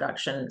risk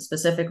reduction,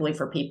 specifically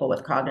for people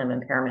with cognitive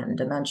impairment and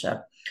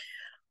dementia.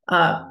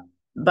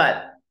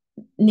 But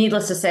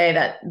needless to say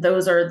that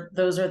those are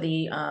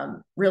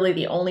the really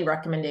the only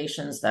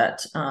recommendations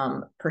that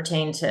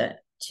pertain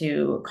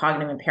to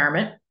cognitive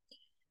impairment.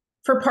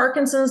 For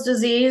Parkinson's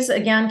disease,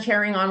 again,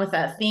 carrying on with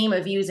that theme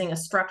of using a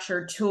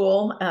structured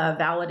tool, a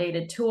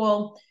validated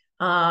tool,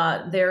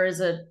 there is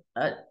a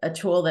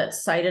tool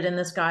that's cited in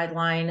this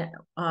guideline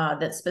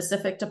that's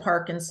specific to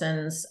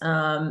Parkinson's,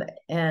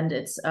 and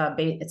it's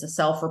a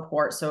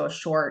self-report, so a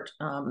short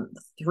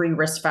 3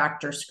 risk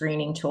factor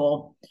screening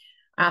tool.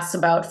 Asks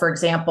about, for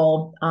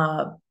example,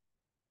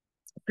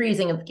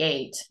 freezing of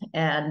gait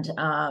and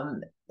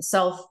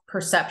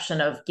self-perception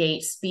of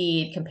gait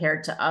speed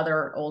compared to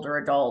other older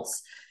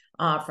adults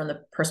from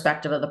the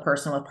perspective of the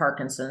person with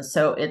Parkinson's.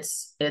 So it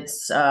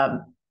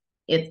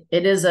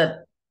is a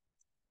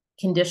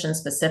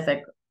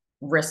condition-specific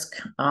risk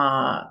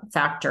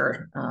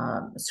factor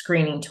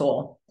screening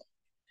tool.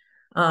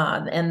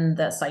 And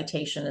the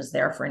citation is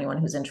there for anyone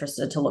who's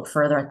interested to look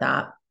further at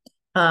that.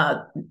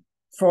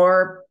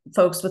 For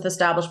folks with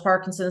established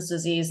Parkinson's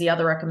disease, the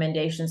other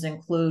recommendations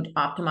include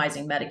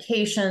optimizing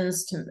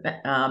medications to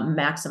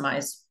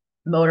maximize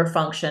motor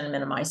function,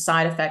 minimize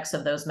side effects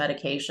of those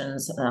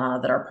medications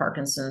that are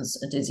Parkinson's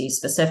disease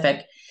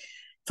specific.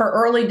 For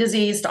early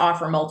disease, to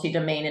offer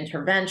multi-domain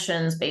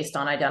interventions based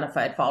on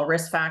identified fall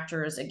risk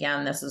factors.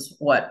 Again, this is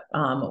what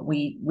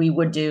we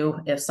would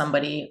do if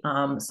somebody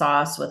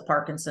saw us with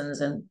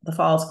Parkinson's in the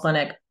Falls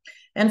Clinic.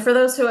 And for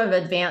those who have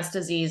advanced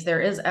disease,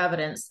 there is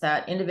evidence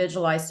that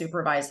individualized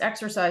supervised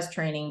exercise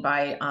training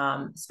by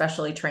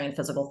specially trained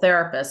physical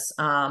therapists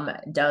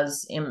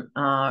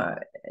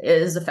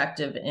is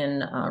effective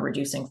in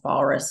reducing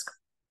fall risk.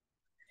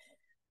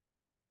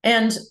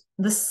 And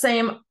the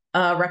same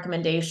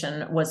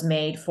recommendation was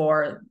made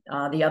for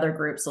the other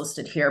groups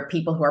listed here,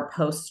 people who are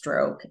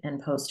post-stroke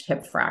and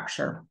post-hip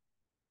fracture.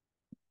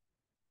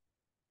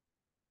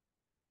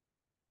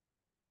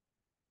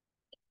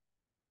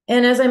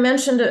 And as I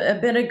mentioned a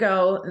bit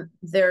ago,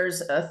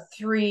 there's a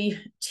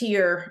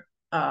 3-tier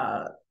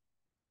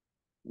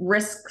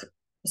risk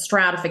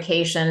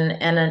stratification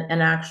and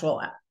an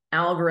actual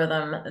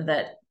algorithm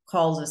that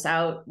calls us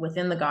out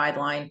within the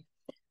guideline.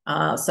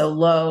 So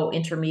low,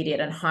 intermediate,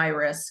 and high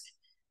risk.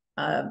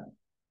 And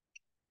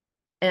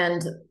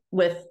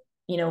with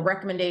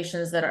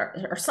recommendations that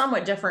are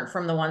somewhat different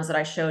from the ones that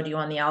I showed you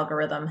on the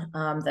algorithm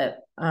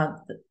a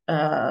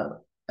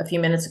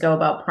few minutes ago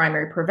about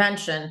primary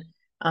prevention.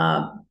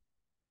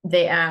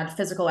 They add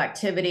physical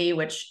activity,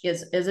 which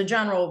is a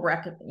generally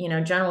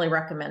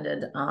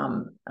recommended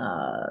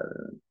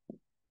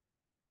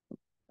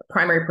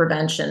primary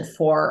prevention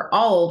for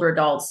all older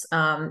adults,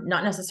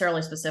 not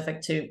necessarily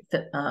specific to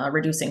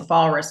reducing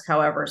fall risk,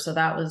 however. So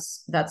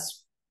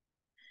that's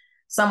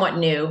somewhat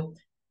new.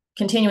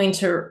 Continuing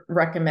to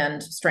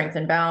recommend strength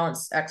and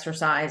balance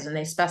exercise, and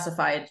they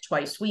specify it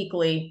twice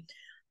weekly,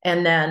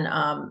 and then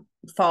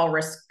fall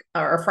risk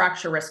or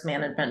fracture risk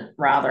management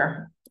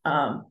rather.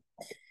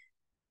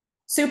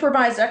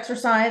 Supervised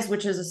exercise,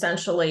 which is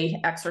essentially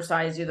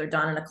exercise either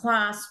done in a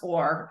class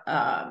or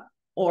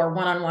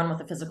one-on-one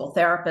with a physical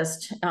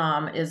therapist,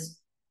 is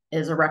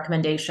a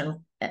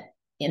recommendation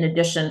in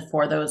addition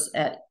for those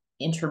at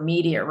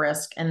intermediate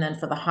risk. And then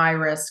for the high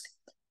risk,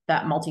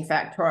 that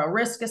multifactorial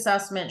risk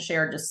assessment,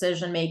 shared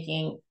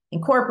decision-making,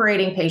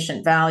 incorporating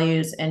patient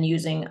values, and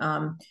using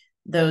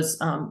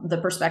the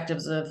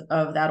perspectives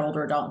of that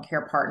older adult and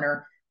care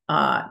partner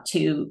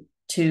to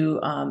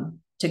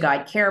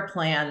guide care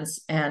plans,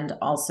 and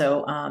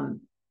also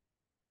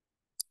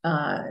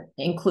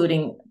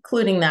including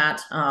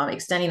that,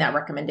 extending that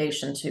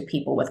recommendation to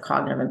people with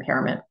cognitive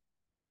impairment.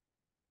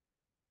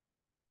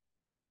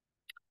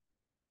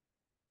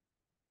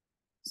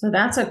 So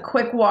that's a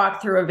quick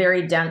walk through a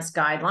very dense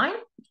guideline.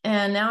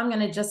 And now I'm going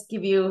to just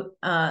give you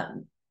a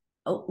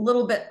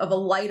little bit of a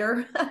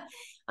lighter,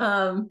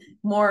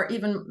 more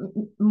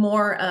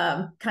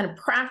kind of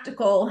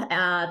practical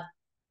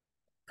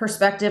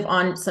perspective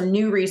on some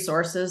new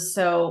resources.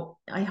 So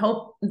I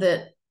hope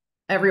that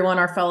everyone,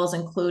 our fellows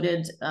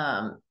included,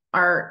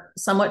 are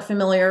somewhat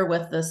familiar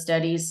with the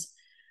Steady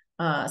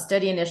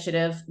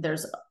initiative.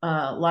 There's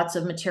lots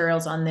of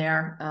materials on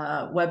their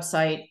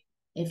website.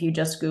 If you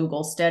just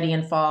Google Steady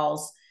and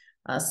Falls,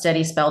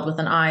 Steady spelled with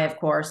an I, of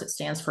course, it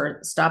stands for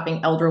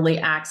Stopping Elderly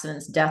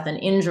Accidents, Death, and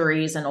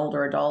Injuries in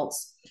Older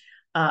Adults.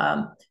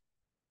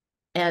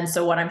 And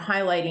so what I'm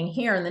highlighting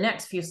here in the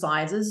next few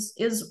slides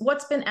is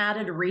what's been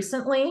added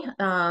recently.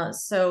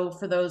 So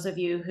for those of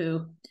you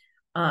who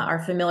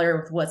are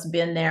familiar with what's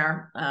been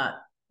there,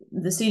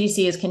 the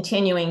CDC is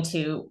continuing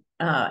to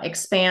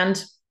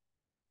expand,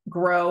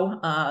 grow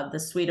the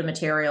suite of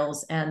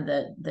materials and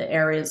the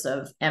areas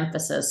of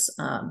emphasis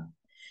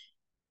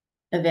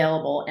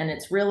available. And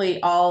it's really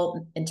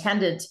all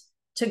intended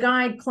to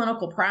guide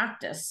clinical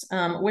practice,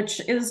 which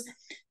is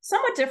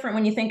somewhat different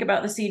when you think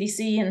about the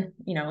CDC. And,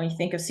 when you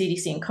think of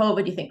CDC and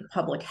COVID, you think of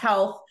public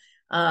health.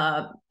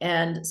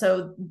 And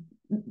so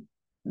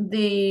to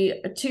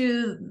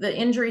the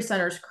injury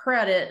center's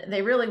credit,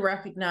 they really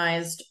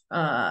recognized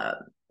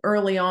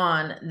early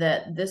on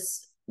that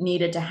this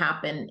needed to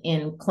happen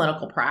in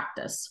clinical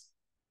practice.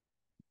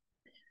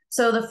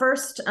 So the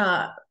first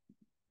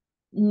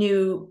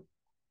new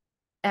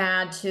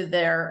add to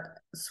their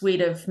suite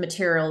of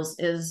materials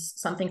is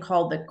something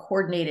called the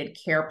Coordinated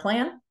Care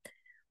Plan.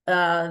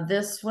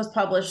 This was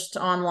published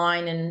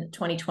online in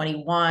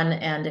 2021,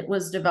 and it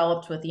was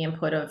developed with the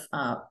input of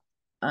a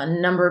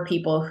number of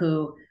people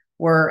who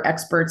are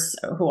experts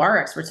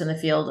in the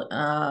field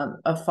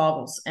of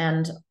falls,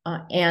 and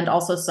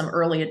also some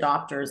early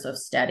adopters of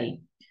Steady.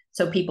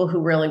 So people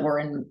who really were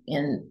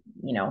in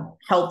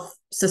health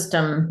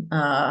system,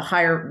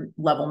 higher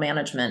level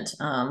management,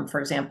 for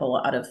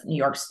example, out of New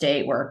York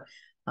State, where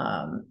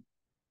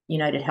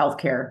United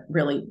Healthcare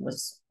really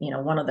was,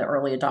 one of the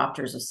early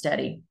adopters of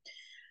Steady.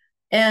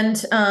 And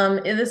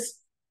this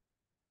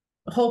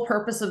whole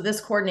purpose of this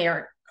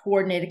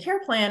coordinated care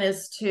plan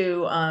is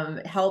to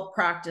help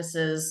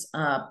practices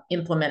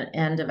implement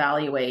and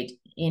evaluate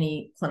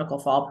any clinical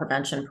fall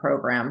prevention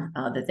program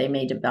that they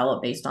may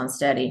develop based on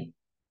Steady.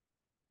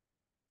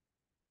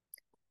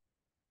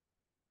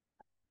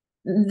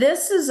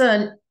 This is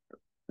a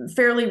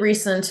fairly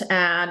recent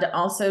add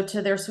also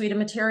to their suite of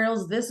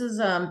materials. This is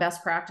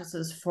best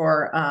practices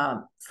for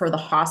the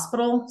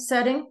hospital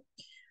setting.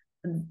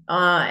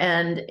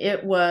 And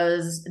it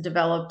was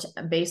developed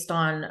based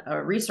on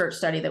a research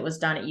study that was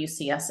done at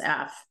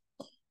UCSF,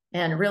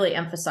 and really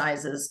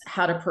emphasizes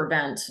how to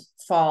prevent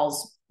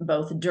falls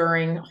both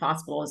during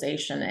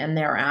hospitalization and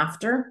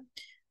thereafter.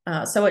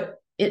 So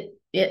it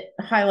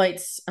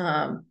highlights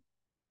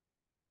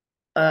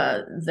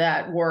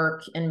that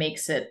work and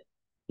makes it,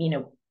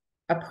 a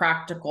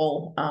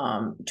practical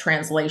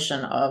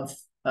translation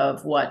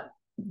of what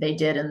they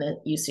did in the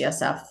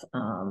UCSF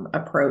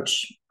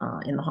approach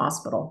in the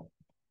hospital.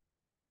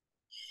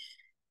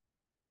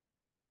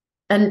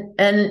 And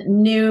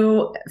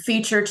new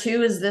feature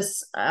too is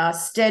this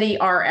Steady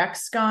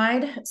RX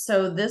guide.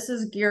 So this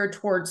is geared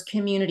towards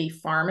community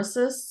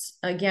pharmacists,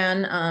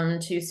 again,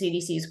 to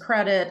CDC's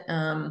credit,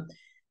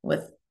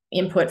 with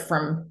input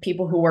from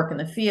people who work in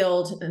the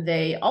field.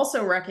 They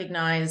also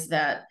recognize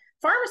that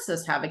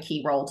pharmacists have a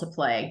key role to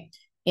play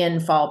in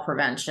fall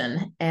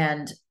prevention.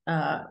 And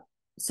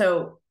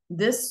so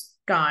this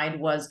guide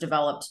was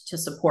developed to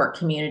support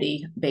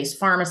community-based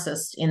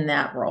pharmacists in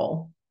that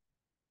role.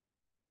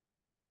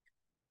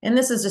 And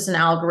this is just an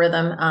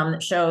algorithm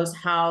that shows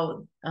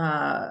how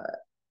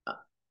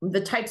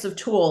the types of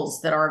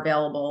tools that are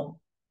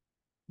available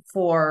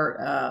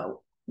for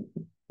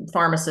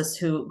pharmacists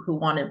who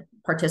want to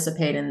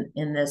participate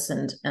in this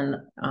and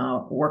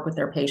work with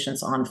their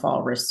patients on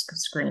fall risk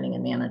screening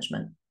and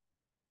management.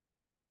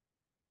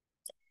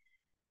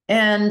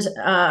 And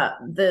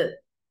the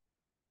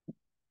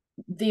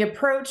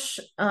approach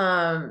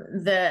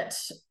that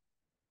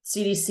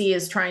CDC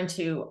is trying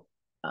to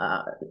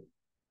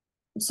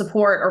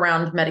support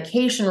around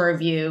medication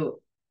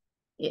review,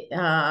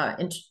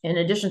 in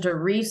addition to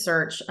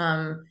research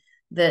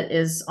that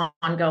is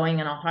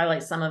ongoing, and I'll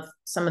highlight some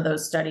of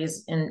those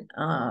studies in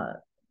a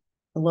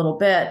little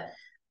bit.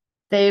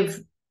 They've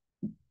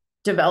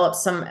developed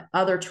some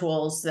other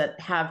tools that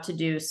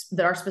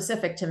are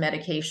specific to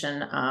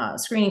medication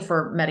screening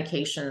for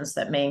medications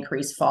that may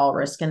increase fall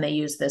risk, and they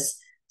use this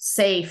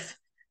SAFE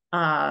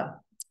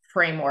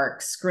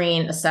framework: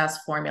 screen,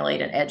 assess,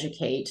 formulate, and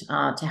educate,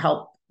 to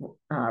help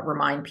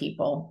remind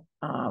people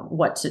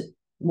what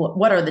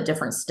are the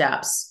different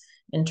steps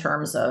in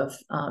terms of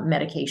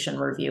medication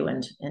review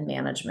and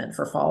management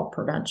for fall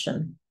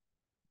prevention.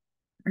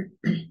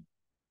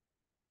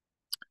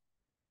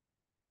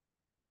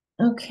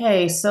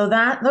 Okay, so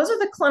those are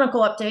the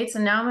clinical updates,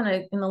 and now I'm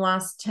going to, in the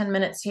last 10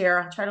 minutes here,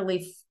 I'll try to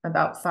leave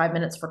about 5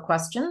 minutes for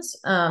questions,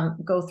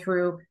 go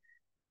through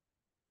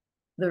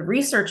the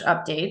research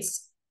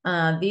updates.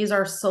 These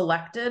are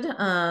selected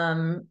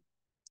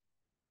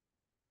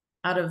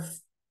out of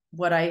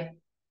what I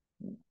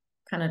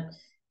kind of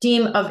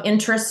deem of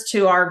interest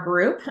to our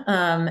group.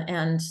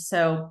 And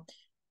so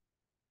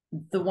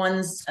the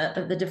ones,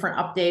 the different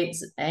updates,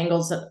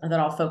 angles that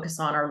I'll focus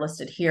on are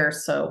listed here.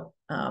 So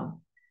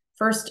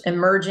first,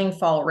 emerging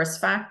fall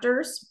risk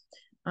factors,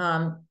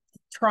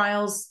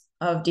 trials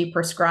of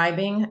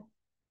deprescribing,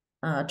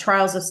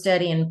 trials of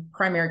steady in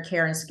primary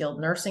care and skilled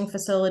nursing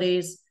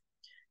facilities,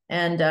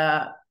 and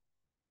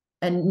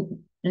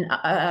an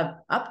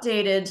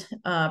updated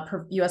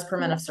U.S.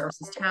 Preventive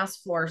Services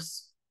Task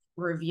Force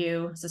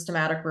review,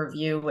 systematic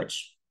review,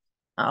 which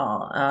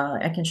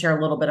I can share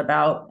a little bit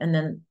about. And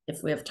then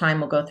if we have time,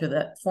 we'll go through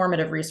the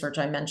formative research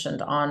I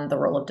mentioned on the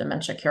role of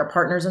dementia care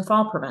partners in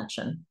fall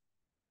prevention.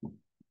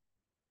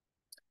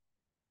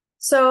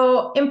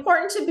 So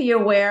important to be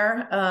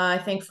aware, I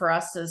think, for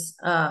us is,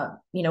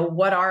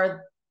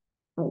 what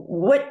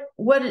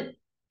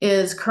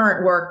is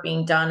current work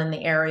being done in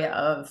the area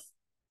of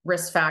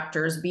risk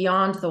factors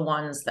beyond the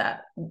ones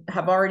that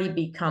have already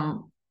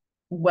become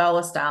well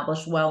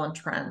established, well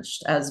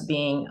entrenched as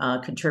being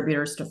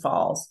contributors to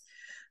falls.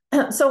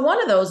 So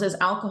one of those is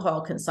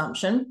alcohol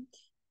consumption.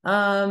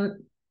 And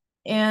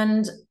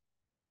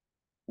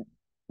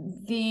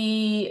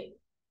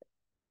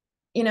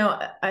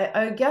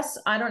I guess,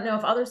 I don't know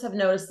if others have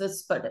noticed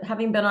this, but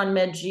having been on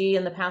Med-G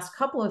in the past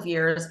couple of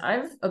years,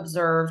 I've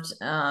observed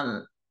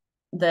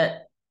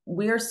that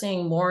we are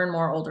seeing more and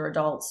more older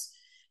adults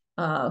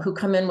who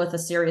come in with a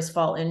serious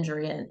fall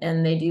injury,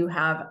 and they do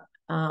have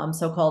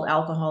so-called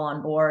alcohol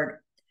on board.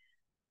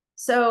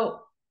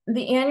 So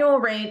the annual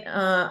rate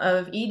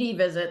of ED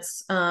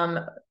visits,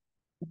 to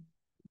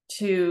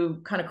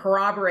kind of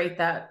corroborate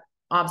that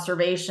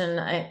observation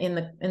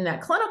in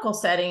that clinical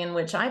setting in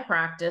which I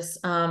practice,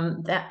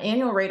 that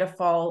annual rate of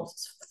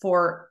falls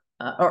or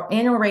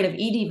annual rate of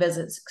ED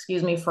visits,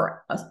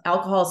 for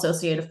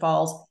alcohol-associated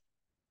falls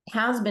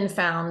has been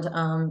found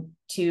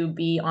to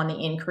be on the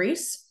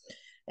increase.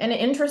 And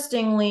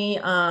interestingly,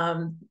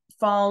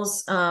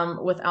 falls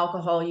with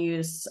alcohol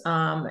use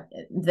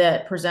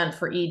that present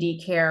for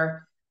ED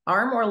care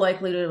are more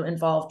likely to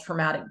involve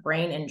traumatic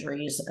brain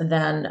injuries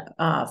than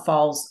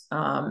falls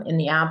in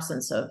the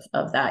absence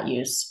of that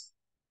use.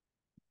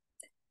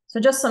 So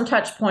just some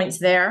touch points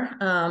there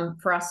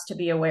for us to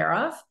be aware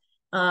of,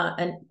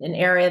 and an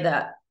area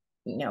that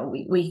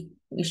we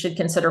should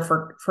consider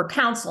for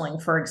counseling,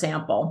 for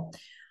example.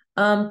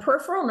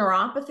 Peripheral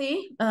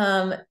neuropathy.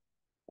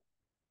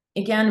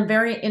 Again,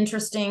 very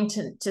interesting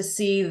to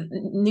see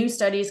new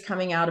studies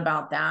coming out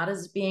about that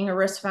as being a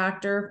risk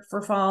factor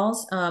for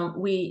falls.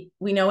 We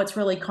know it's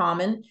really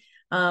common.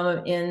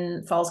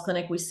 In falls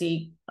clinic, we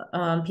see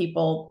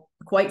people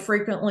quite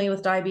frequently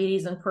with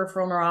diabetes and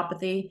peripheral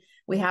neuropathy.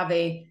 We have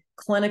a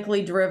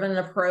clinically driven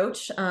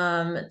approach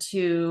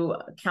to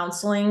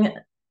counseling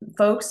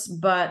folks,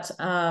 but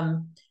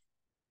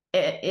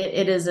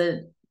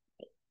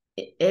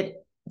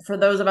for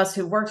those of us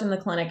who worked in the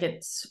clinic,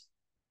 it's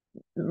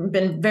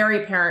been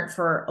very apparent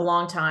for a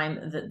long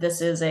time that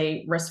this is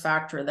a risk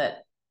factor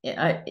that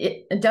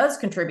it does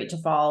contribute to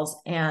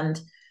falls,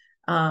 and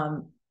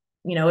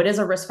It is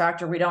a risk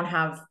factor. We don't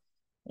have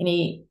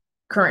any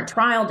current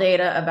trial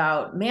data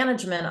about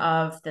management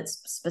of that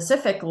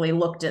specifically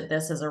looked at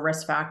this as a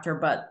risk factor,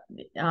 but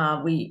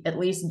we at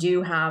least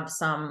do have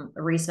some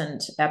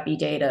recent epi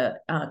data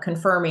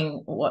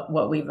confirming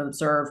what we've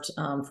observed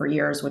for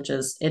years, which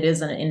is it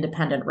is an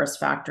independent risk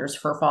factors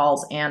for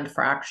falls and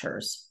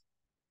fractures.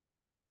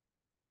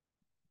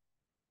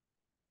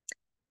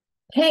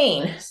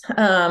 Pain.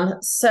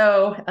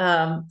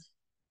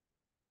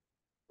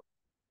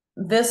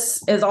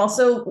 This is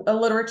also a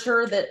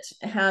literature that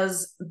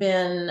has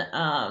been,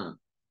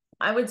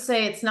 I would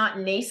say it's not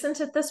nascent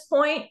at this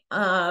point,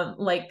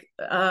 like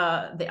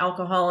the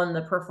alcohol and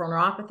the peripheral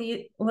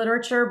neuropathy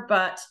literature,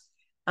 but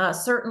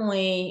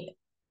certainly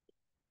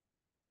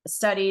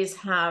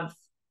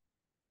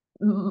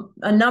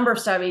a number of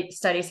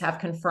studies have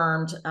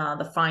confirmed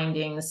the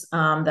findings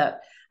that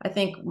I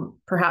think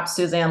perhaps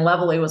Suzanne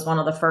Levely was one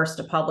of the first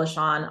to publish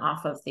on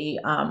off of the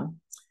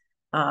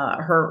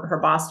her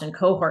Boston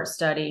cohort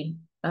study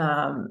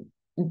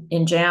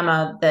in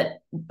JAMA, that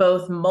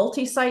both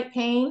multi-site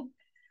pain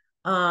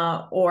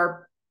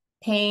or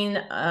pain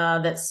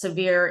that's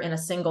severe in a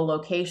single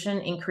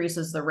location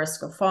increases the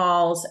risk of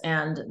falls.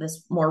 And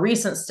this more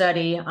recent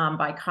study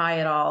by Kai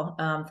et al.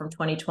 From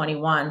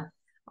 2021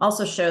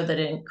 also showed that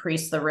it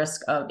increased the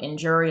risk of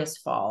injurious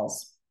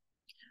falls.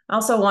 I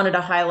also wanted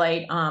to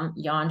highlight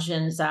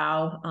Yanjin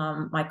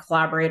Zhao, my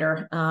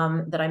collaborator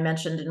that I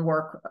mentioned in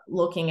work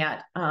looking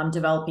at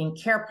developing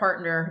care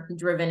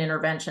partner-driven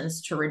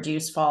interventions to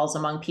reduce falls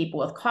among people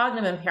with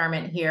cognitive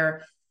impairment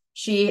here.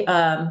 She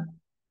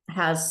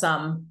has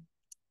some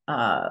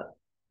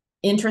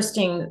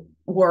interesting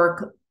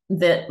work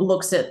that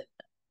looks at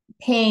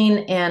pain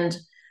and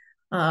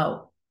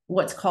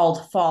what's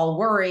called fall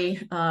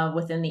worry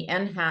within the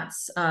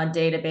NHATS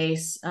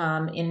database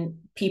in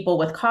people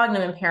with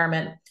cognitive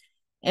impairment.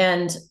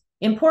 And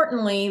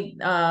importantly,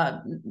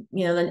 the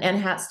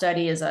NHAT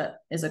study is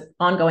an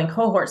ongoing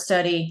cohort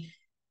study.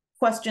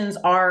 Questions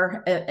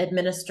are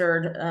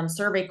administered,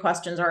 survey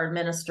questions are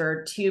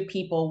administered to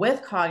people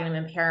with cognitive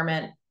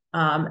impairment.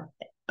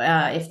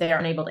 If they are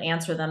unable to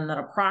answer them, then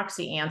a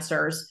proxy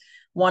answers.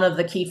 One of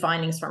the key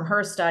findings from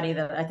her study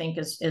that I think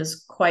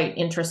is quite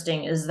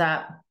interesting is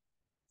that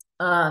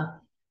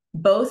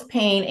both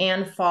pain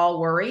and fall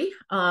worry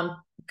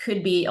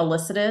could be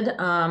elicited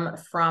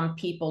from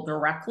people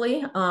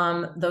directly,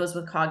 those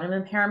with cognitive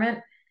impairment,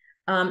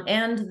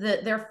 and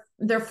that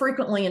they're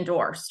frequently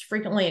endorsed,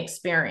 frequently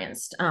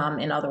experienced,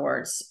 in other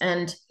words.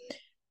 And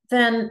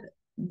then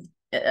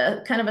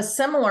kind of a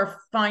similar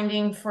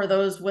finding for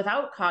those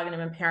without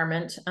cognitive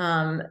impairment,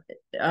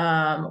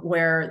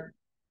 where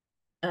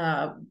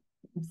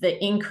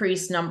the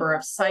increased number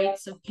of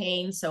sites of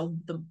pain, so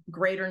the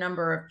greater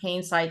number of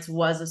pain sites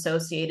was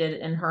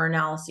associated in her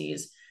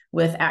analyses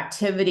with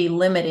activity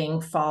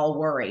limiting fall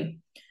worry.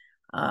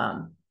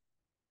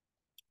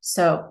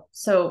 So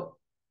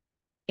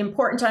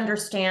important to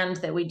understand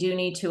that we do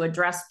need to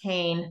address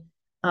pain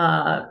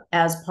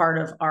as part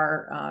of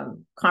our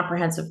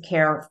comprehensive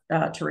care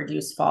to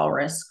reduce fall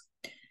risk.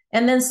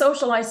 And then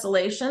social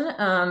isolation.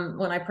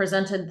 When I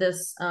presented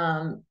this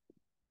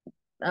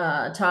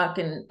talk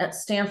at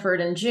Stanford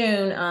in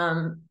June,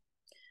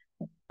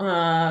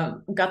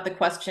 got the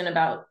question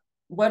about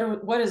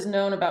what is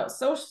known about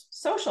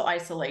social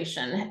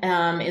isolation.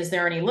 Is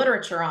there any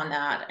literature on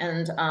that?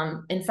 And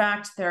in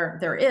fact,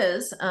 there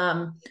is.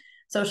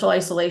 Social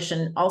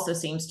isolation also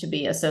seems to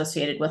be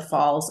associated with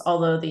falls,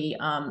 although the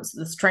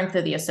strength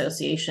of the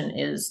association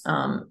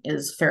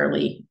is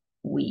fairly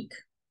weak.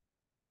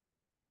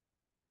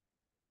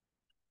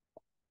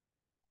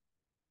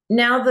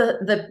 Now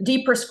the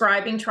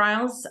deprescribing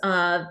trials,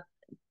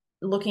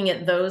 looking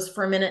at those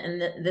for a minute,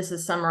 and this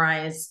is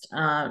summarized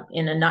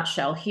in a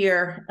nutshell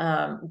here.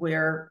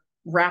 We're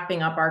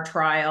wrapping up our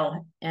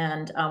trial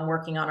and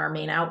working on our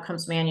main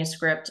outcomes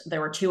manuscript. There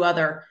were two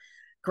other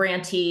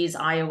grantees,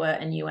 Iowa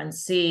and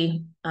UNC.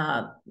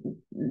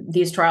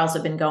 These trials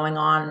have been going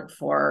on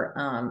for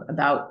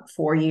about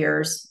 4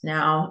 years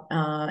now.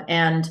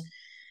 And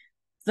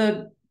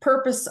the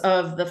purpose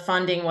of the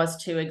funding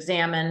was to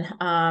examine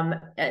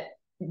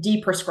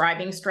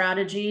deprescribing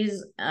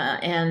strategies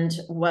and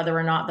whether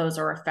or not those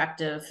are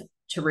effective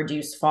to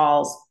reduce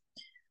falls.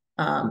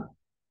 All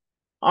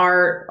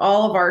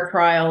of our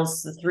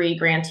trials, the 3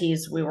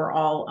 grantees, we were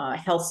all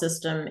health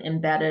system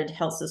embedded,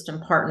 health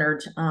system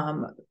partnered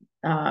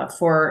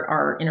for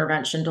our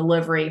intervention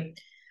delivery.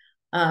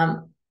 I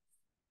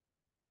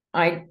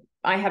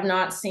have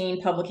not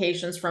seen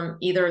publications from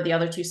either of the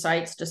other 2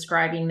 sites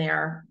describing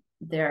their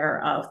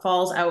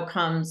falls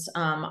outcomes.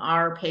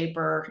 Our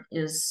paper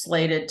is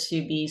slated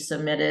to be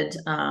submitted.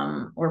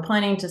 We're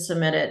planning to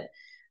submit it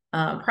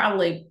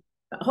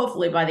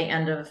hopefully by the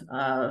end of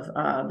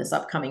this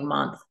upcoming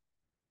month.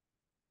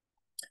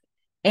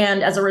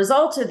 And as a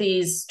result of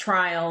these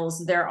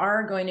trials, there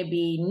are going to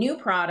be new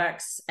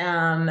products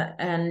and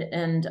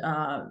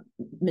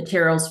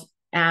materials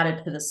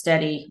added to the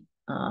STEADY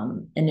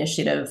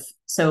initiative.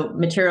 So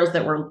materials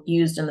that were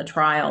used in the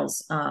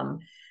trials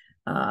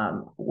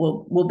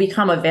will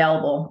become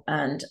available.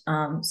 And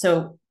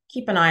so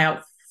keep an eye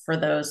out for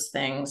those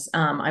things.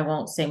 I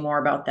won't say more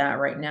about that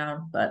right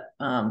now, but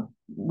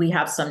we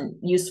have some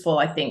useful,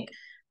 I think,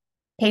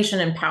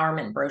 patient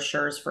empowerment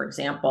brochures, for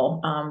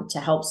example, to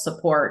help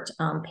support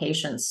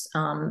patients'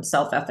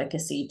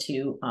 self-efficacy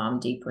to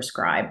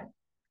deprescribe.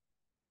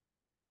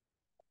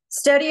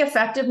 Study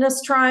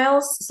effectiveness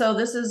trials. So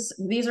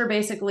these are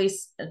basically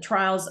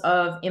trials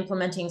of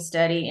implementing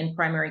STEADI in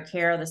primary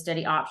care. The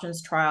STEADI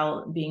options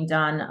trial being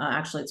done,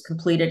 actually it's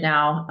completed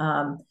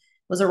now,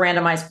 was a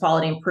randomized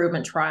quality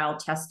improvement trial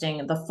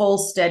testing the full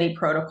STEADI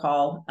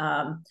protocol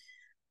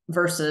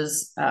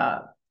versus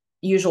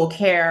usual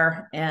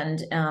care.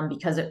 And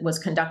because it was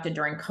conducted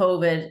during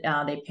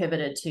COVID, they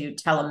pivoted to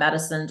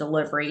telemedicine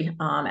delivery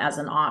as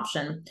an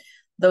option.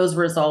 Those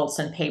results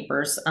and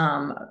papers,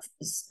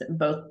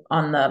 both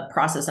on the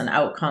process and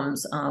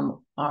outcomes,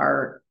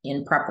 are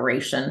in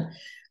preparation.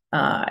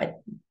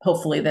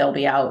 Hopefully they'll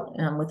be out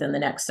within the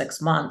next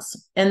 6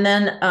 months. And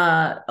then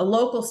a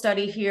local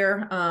study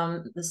here,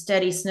 the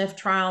STEADI SNF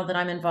trial that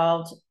I'm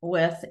involved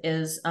with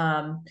is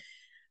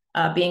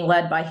being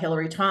led by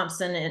Hillary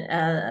Thompson,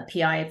 a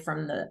PI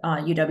from the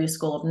UW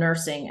School of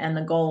Nursing. And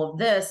the goal of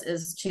this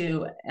is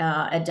to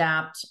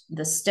adapt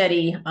the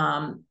STEADI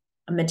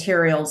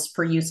materials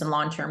for use in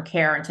long-term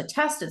care and to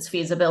test its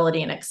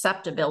feasibility and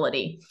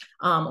acceptability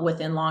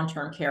within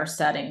long-term care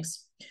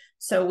settings.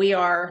 So we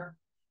are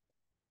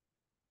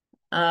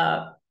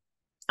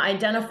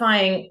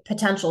identifying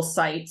potential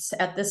sites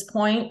at this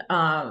point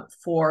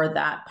for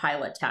that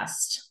pilot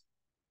test.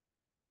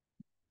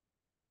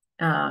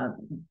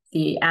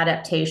 The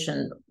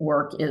adaptation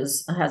work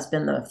has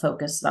been the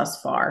focus thus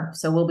far.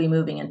 So we'll be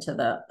moving into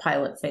the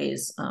pilot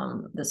phase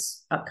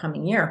this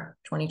upcoming year,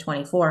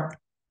 2024.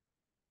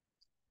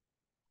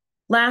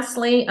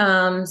 Lastly,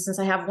 since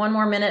I have 1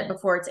 more minute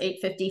before it's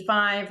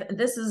 8:55,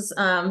 this is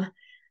Yanjin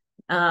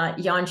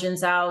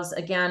Zhao's,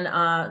 again,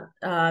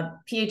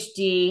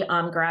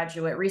 PhD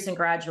graduate, recent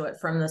graduate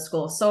from the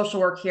School of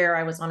Social Work here.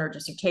 I was on her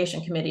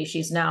dissertation committee.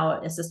 She's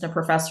now assistant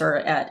professor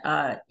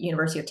at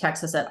University of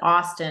Texas at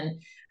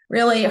Austin.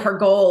 Really, her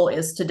goal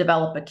is to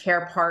develop a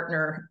care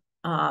partner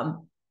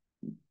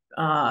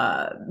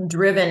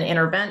driven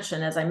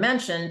intervention, as I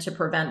mentioned, to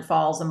prevent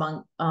falls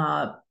among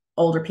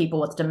older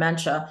people with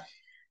dementia.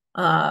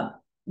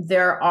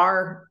 There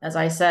are, as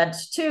I said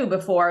too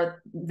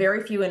before,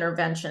 very few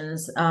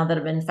interventions that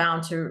have been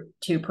found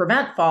to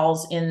prevent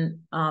falls in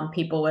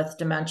people with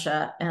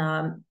dementia,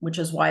 which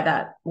is why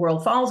that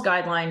World Falls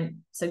Guideline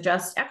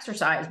suggests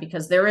exercise,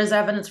 because there is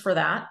evidence for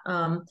that.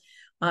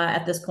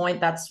 At this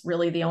point, that's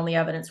really the only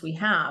evidence we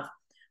have.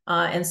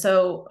 And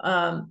so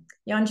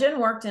Yanjin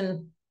worked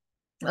in,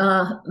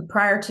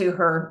 prior to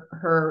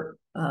her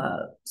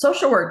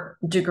social work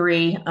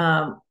degree,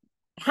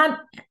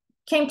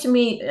 came to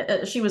me,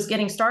 she was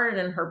getting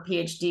started in her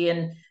PhD,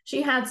 and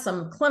she had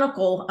some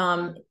clinical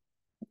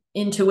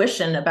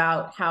intuition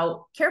about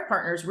how care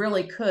partners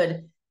really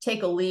could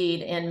take a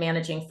lead in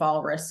managing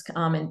fall risk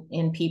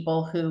in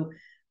people who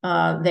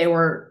they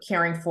were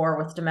caring for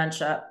with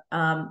dementia.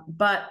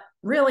 But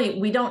really,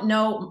 we don't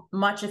know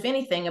much, if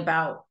anything,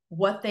 about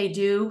what they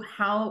do,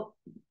 how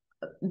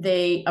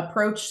they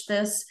approach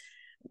this,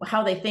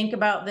 how they think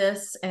about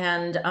this,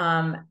 and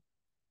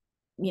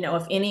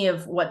if any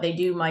of what they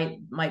do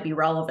might be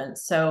relevant.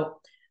 So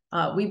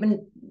we've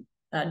been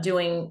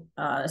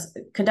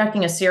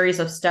conducting a series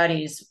of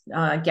studies,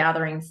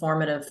 gathering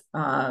formative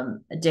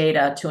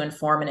data to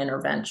inform an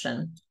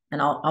intervention.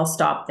 And I'll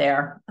stop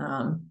there.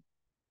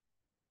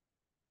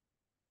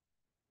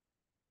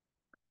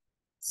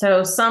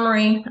 So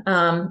summary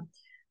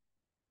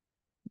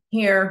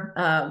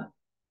here.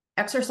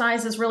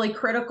 Exercise is really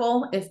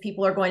critical if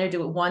people are going to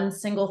do one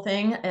single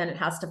thing, and it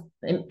has to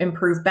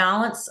improve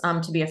balance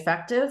to be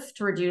effective,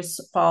 to reduce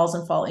falls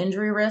and fall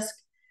injury risk.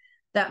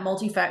 That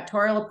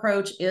multifactorial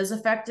approach is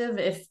effective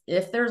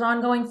if there's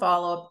ongoing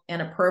follow-up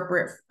and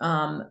appropriate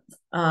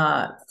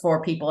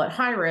for people at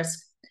high risk.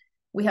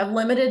 We have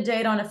limited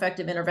data on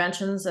effective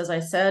interventions, as I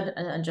said,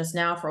 just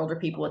now, for older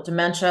people with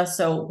dementia.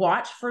 So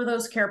watch for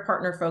those care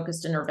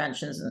partner-focused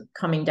interventions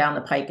coming down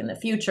the pike in the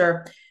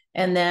future.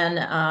 And then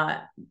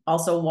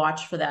also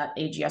watch for that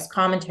AGS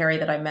commentary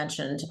that I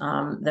mentioned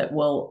that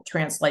will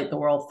translate the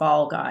World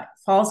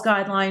Falls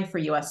Guideline for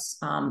US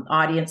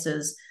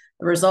audiences,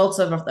 the results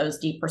of those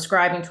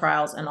deprescribing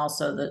trials, and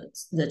also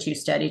the 2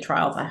 STEADI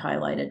trials I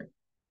highlighted.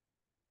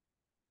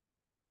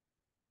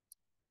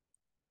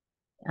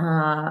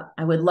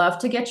 I would love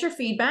to get your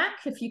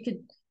feedback. If you could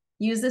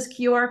use this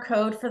QR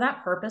code for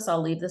that purpose,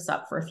 I'll leave this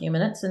up for a few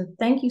minutes. And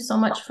thank you so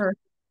much for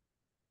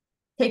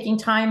taking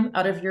time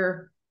out of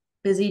your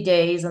busy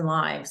days and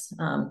lives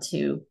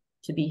to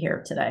be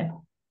here today.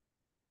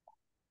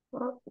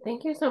 Well,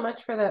 thank you so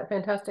much for that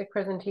fantastic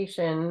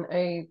presentation.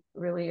 I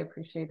really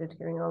appreciated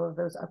hearing all of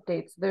those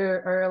updates.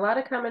 There are a lot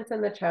of comments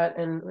in the chat,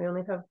 and we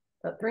only have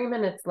about 3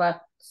 minutes left,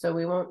 so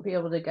we won't be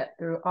able to get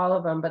through all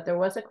of them. But there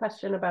was a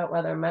question about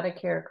whether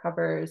Medicare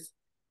covers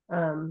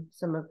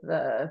some of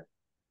the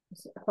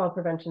fall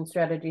prevention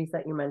strategies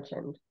that you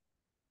mentioned.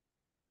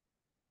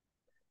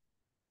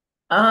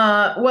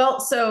 Well,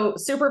 so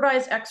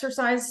supervised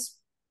exercise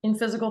in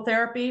physical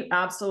therapy,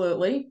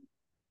 absolutely.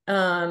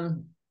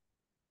 Um,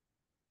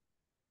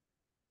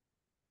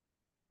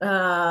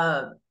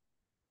 uh,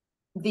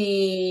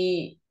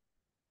 the,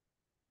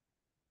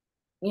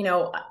 you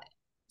know,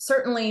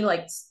 certainly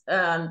like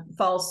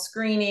falls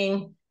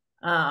screening,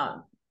 uh,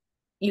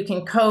 you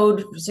can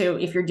code. So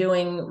if you're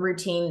doing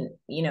routine,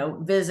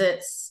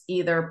 visits,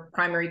 either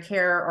primary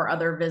care or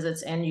other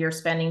visits, and you're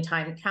spending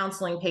time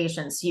counseling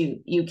patients,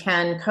 you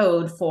can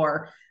code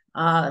for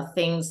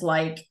things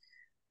like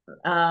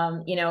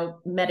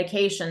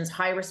medications,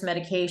 high risk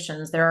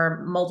medications. There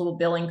are multiple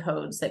billing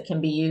codes that can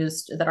be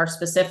used that are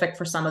specific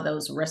for some of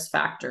those risk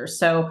factors.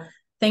 So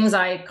things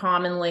I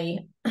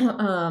commonly,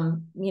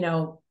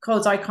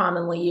 codes I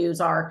commonly use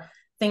are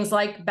things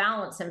like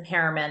balance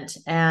impairment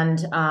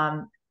and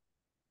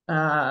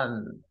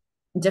um,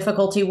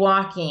 difficulty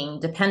walking,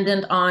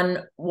 dependent on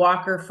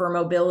walker for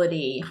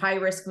mobility, high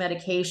risk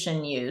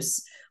medication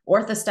use,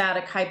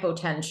 orthostatic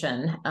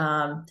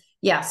hypotension.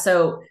 Yeah,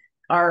 so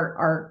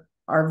our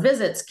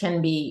visits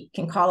can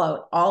call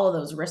out all of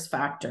those risk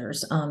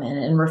factors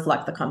and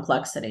reflect the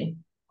complexity.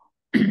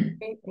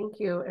 Great, thank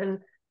you. And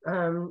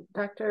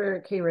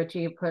Dr. K.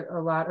 Ritchie put a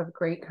lot of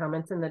great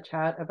comments in the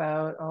chat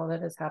about all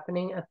that is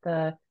happening at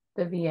the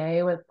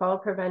VA with fall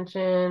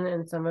prevention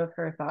and some of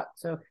her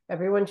thoughts. So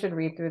everyone should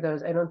read through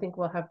those. I don't think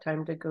we'll have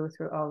time to go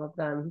through all of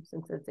them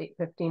since it's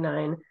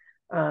 8:59.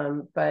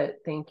 But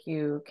thank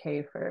you,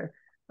 Kay, for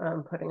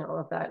putting all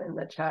of that in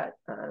the chat.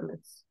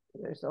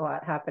 There's a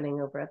lot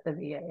happening over at the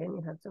VA, and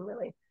you had some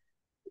really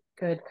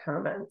good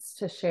comments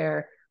to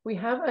share. We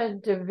have a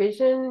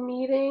division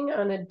meeting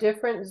on a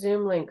different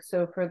Zoom link.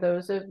 So for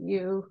those of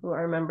you who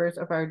are members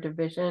of our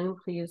division,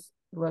 please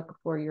look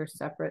for your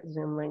separate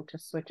Zoom link to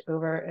switch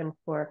over. And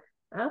for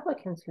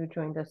applicants who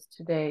joined us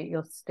today,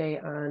 you'll stay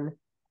on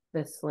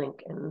this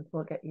link and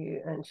we'll get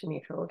you, and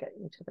Shanitra will get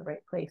you to the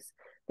right place.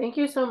 Thank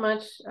you so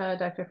much,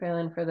 Dr.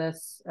 Phelan, for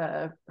this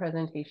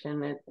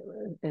presentation. It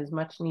is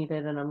much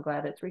needed, and I'm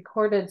glad it's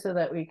recorded so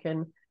that we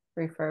can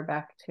refer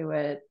back to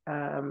it,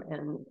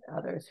 and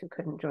others who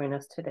couldn't join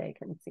us today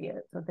can see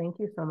it. So thank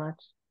you so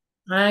much.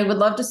 I would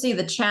love to see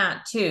the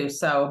chat too.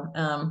 So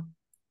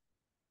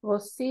we'll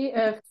see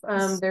if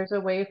there's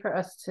a way for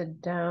us to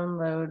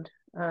download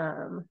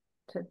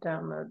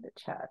the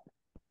chat.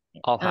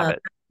 I'll have it.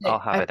 I'll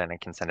have it and I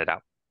can send it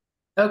out.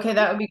 Okay,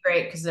 that would be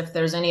great, because if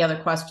there's any other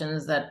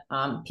questions that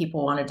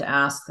people wanted to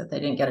ask that they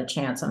didn't get a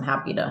chance, I'm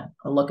happy to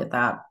look at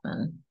that.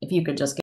 And if you could just